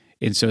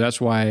 And so that's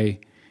why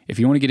if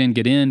you want to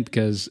get in,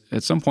 because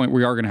at some point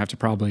we are going to have to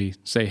probably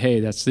say,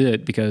 hey, that's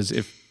it. Because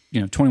if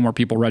 20 more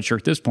people register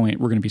at this point,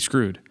 we're going to be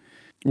screwed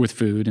with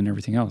food and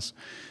everything else.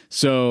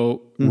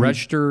 So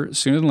register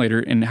sooner than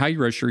later. And how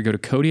you register, you go to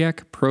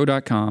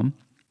kodiakpro.com,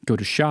 go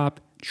to shop,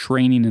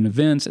 training and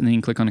events, and then you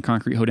can click on the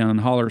Concrete Hoedown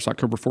and Holler. It's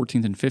October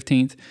 14th and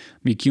 15th.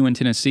 McEwen,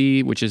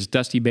 Tennessee, which is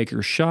Dusty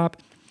Baker's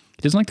shop.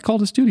 He doesn't like to call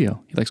it a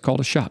studio. He likes to call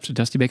it a shop. So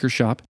Dusty Baker's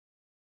shop.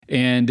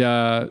 And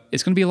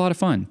it's going to be a lot of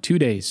fun. 2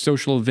 days,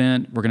 social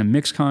event. We're going to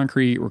mix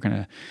concrete. We're going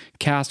to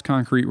cast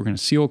concrete. We're going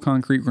to seal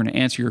concrete. We're going to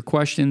answer your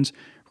questions.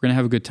 We're going to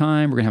have a good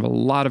time. We're going to have a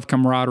lot of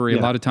camaraderie,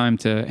 a lot of time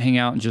to hang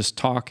out and just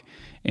talk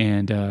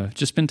and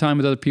just spend time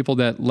with other people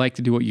that like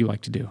to do what you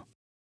like to do.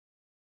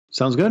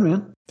 Sounds good,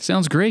 man.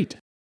 Sounds great.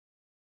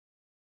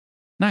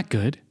 Not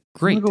good.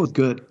 Great. I'm going to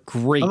go with good.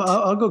 Great.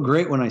 I'll go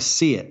great when I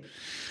see it.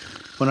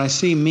 When I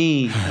see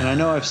me, and I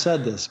know I've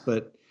said this,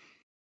 but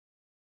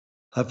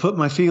I put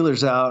my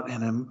feelers out,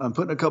 and I'm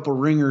putting a couple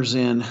ringers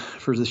in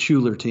for the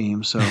Schuler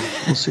team. So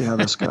we'll see how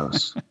this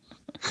goes.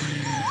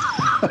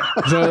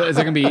 So is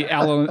it going to be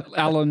Al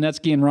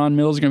Netsky and Ron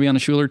Mills going to be on the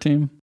Schuler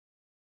team?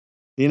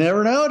 You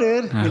never know,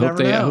 dude. I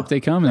hope they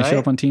come and they show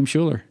up on Team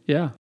Schuler.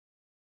 Yeah.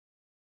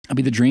 I'll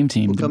be the dream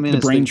team, the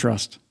brain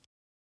trust.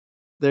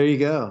 There you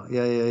go.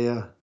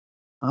 Yeah.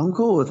 I'm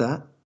cool with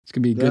that. It's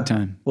going to be a good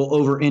time. We'll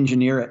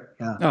over-engineer it.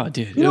 Yeah. Oh,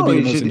 dude.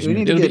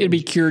 It'll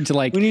be cured to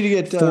like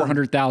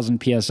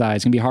 400,000 PSI. It's going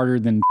to be harder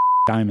than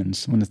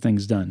diamonds when the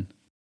thing's done.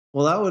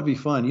 Well, that would be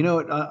fun. You know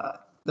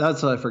what?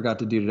 That's what I forgot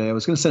to do today. I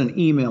was going to send an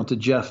email to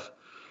Jeff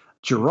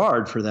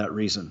Gerard for that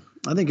reason.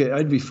 I think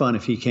it'd be fun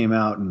if he came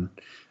out and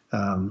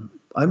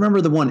I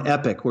remember the one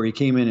Epic where he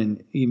came in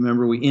and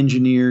we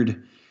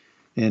engineered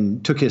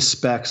and took his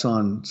specs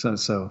on.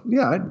 So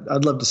yeah,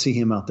 I'd love to see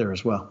him out there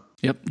as well.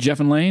 Yep. Jeff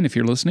and Lane, if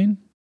you're listening,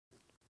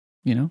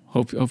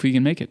 hope you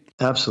can make it.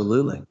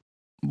 Absolutely.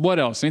 What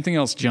else? Anything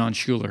else, John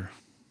Schuler?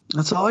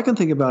 That's all I can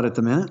think about at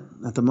the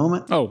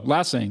moment. Oh,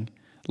 last thing,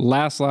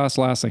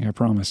 I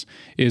promise,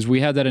 is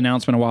we had that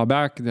announcement a while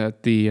back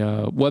that the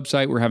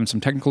website, we're having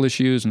some technical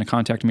issues and they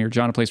contacted me or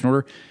John to place an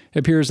order. It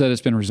appears that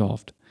it's been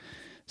resolved.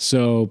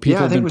 So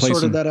people have been placing,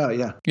 sorted that out.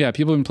 Yeah.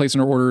 People have been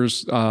placing their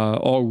orders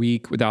all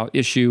week without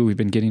issue. We've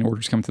been getting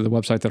orders coming through the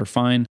website that are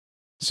fine.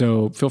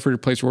 So feel free to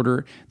place your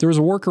order. There was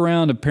a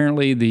workaround,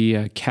 apparently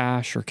the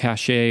cache or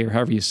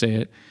however you say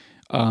it,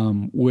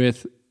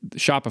 with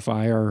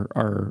Shopify,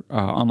 our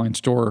online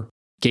store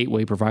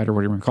gateway provider,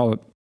 whatever you want to call it,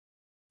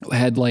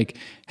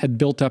 had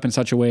built up in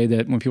such a way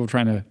that when people were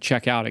trying to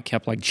check out, it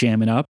kept like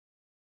jamming up.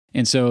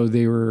 And so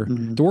the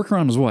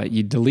workaround was what?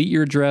 You delete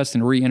your address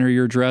and re-enter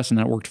your address and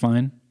that worked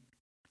fine?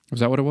 Was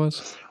that what it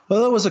was?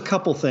 Well, it was a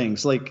couple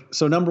things.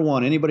 So number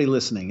one, anybody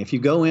listening, if you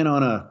go in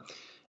on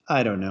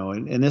I don't know,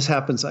 and this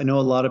happens, I know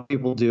a lot of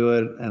people do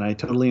it and I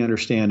totally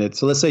understand it.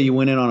 So let's say you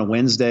went in on a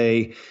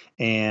Wednesday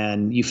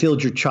and you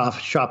filled your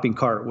shopping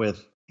cart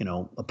with,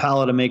 a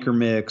pallet of Maker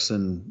Mix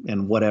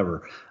and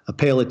whatever, a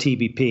pail of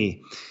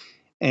TBP.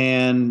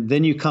 And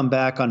then you come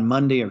back on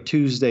Monday or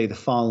Tuesday the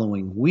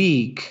following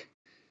week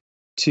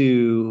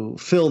to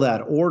fill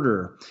that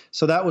order.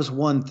 So that was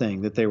one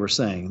thing that they were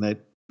saying,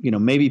 that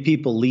maybe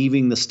people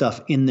leaving the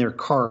stuff in their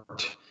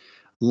cart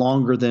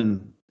longer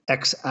than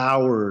X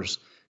hours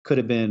could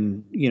have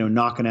been,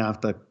 knocking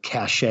out the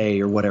cache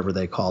or whatever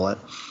they call it.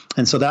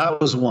 And so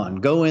that was one.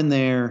 Go in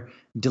there,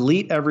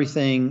 delete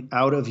everything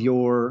out of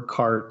your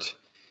cart,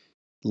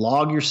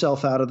 log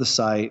yourself out of the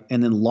site,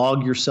 and then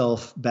log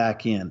yourself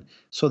back in.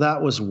 So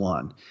that was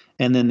one.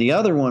 And then the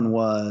other one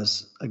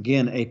was,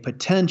 again, a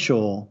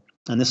potential,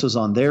 and this was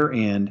on their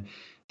end,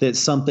 that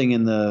something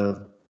in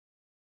the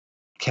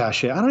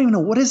cache. I don't even know,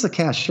 what is the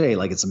cache?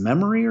 Like it's a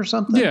memory or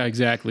something? Yeah,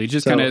 exactly.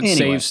 Just kind of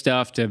save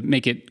stuff to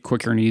make it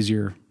quicker and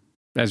easier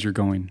as you're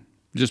going.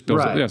 Just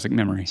build it. Yeah, it's like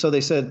memory. So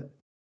they said,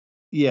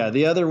 yeah,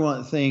 the other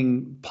one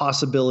thing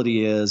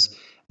possibility is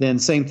then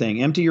same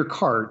thing, empty your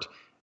cart.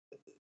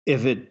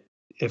 If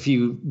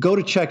you go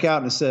to check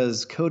out and it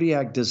says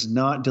Kodiak does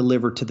not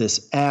deliver to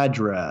this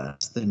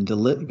address, then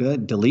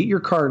delete your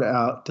cart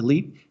out,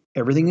 delete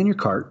everything in your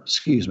cart,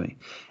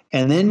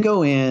 and then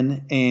go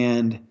in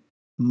and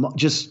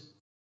just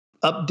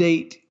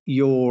update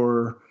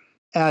your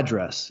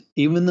address.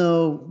 Even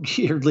though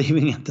you're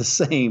leaving it the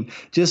same,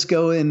 just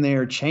go in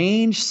there,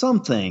 change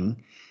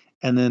something,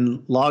 and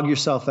then log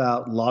yourself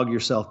out, log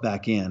yourself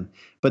back in.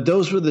 But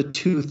those were the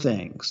two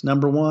things.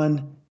 Number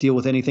one, deal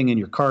with anything in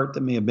your cart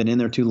that may have been in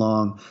there too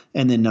long.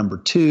 And then number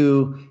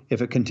two,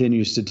 if it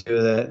continues to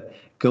do that,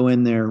 go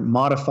in there,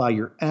 modify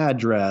your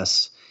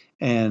address,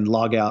 and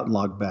log out and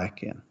log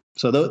back in.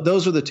 So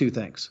those are the two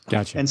things.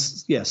 Gotcha.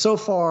 And yeah, so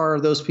far,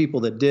 those people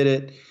that did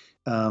it,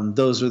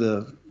 those are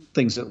the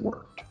things that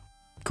worked.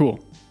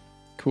 Cool.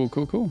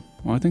 Well,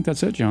 I think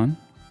that's it, John.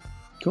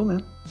 Cool,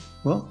 man.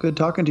 Well, good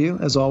talking to you,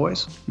 as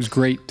always. It was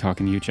great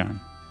talking to you, John.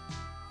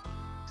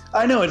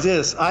 I know it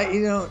is. I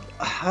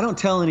don't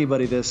tell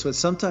anybody this, but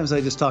sometimes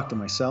I just talk to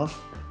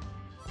myself.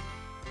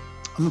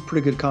 I'm a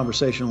pretty good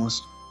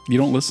conversationalist. You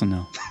don't listen,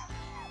 though.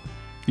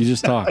 You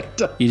just talk.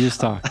 You just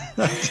talk.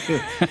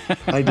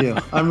 I do.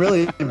 I'm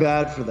really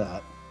bad for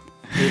that.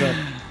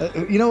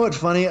 You know what's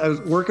funny? I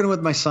was working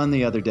with my son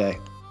the other day.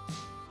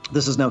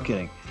 This is no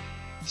kidding.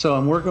 So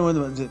I'm working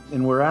with him,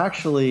 and we're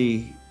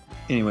actually,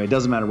 anyway, it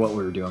doesn't matter what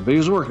we were doing, but he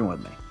was working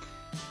with me.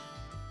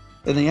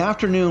 In the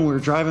afternoon, we were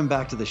driving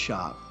back to the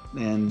shop,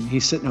 and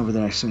he's sitting over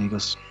there next to me. He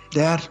goes,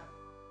 "Dad?"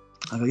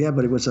 I go, "Yeah,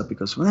 buddy, what's up?" He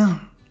goes, "Well,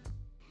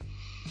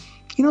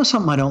 you know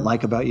something I don't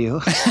like about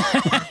you?"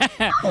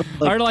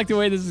 I like the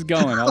way this is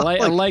going. I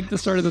like the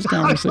start of this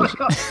conversation.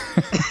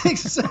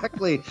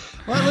 Exactly.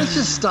 Well, let's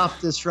just stop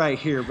this right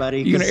here,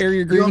 buddy. You gonna air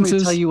your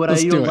grievances? You want me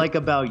to tell you what I don't like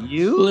about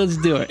you? Let's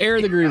do it.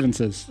 Air the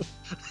grievances.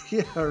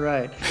 Yeah,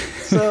 right.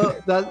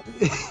 So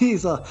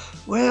he's like,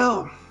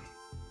 "Well,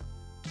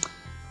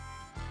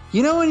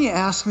 you know when you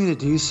ask me to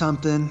do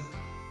something,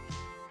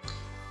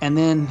 and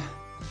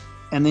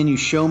then you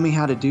show me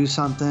how to do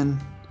something,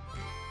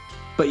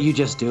 but you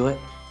just do it?"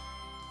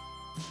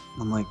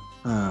 I'm like,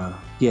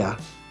 "Yeah,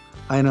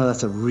 I know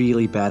that's a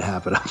really bad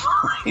habit of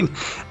mine."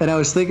 And I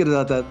was thinking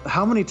about that.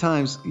 How many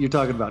times, you're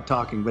talking about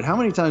talking, but how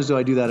many times do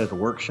I do that at the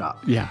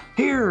workshop? Yeah.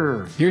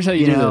 Here's how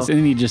you do this, and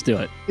then you just do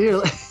it.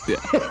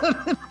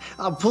 Yeah.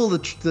 I'll pull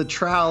the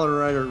trowel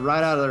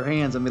right out of their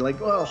hands and be like,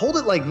 "Well, hold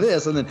it like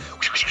this," and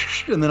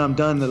then I'm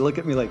done. They look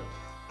at me like,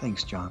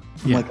 "Thanks, John."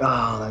 I'm like,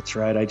 "Oh, that's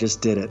right. I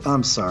just did it.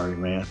 I'm sorry,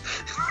 man."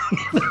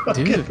 I'll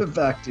give it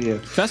back to you.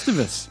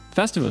 Festivus.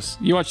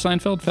 You watch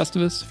Seinfeld?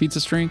 Festivus, Feats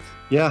of Strength?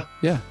 Yeah.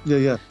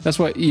 That's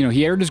what,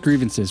 he aired his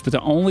grievances, but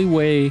the only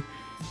way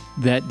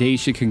that day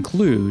should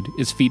conclude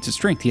is feats of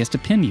strength. He has to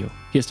pin you.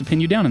 He has to pin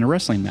you down in a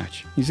wrestling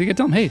match. He's going to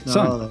tell him, "Hey,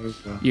 son,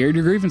 you aired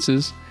your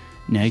grievances.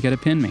 Now you got to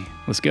pin me.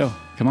 Let's go.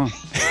 Come on."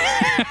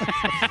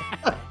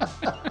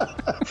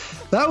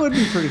 That would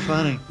be pretty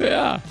funny.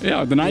 Yeah.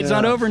 The night's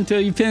not over until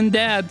you pin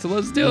Dad, so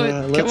let's do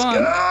it. Come on.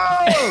 Go!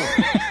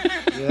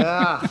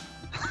 Yeah.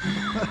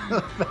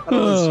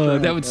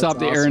 That would stop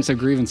the errands of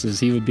grievances.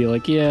 He would be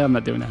like, "Yeah, I'm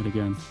not doing that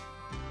again."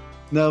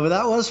 No, but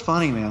that was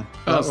funny, man.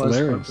 That was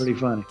hilarious. Pretty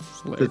funny.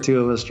 The two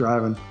of us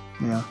driving.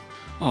 Yeah.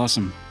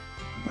 Awesome.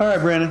 All right,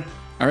 Brandon.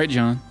 All right,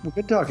 John. Well,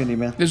 good talking to you,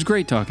 man. It was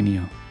great talking to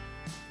you.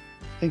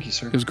 Thank you,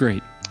 sir. It was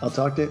great. I'll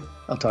talk to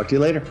you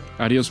later.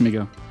 Adios,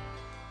 amigo.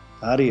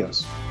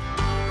 Adios.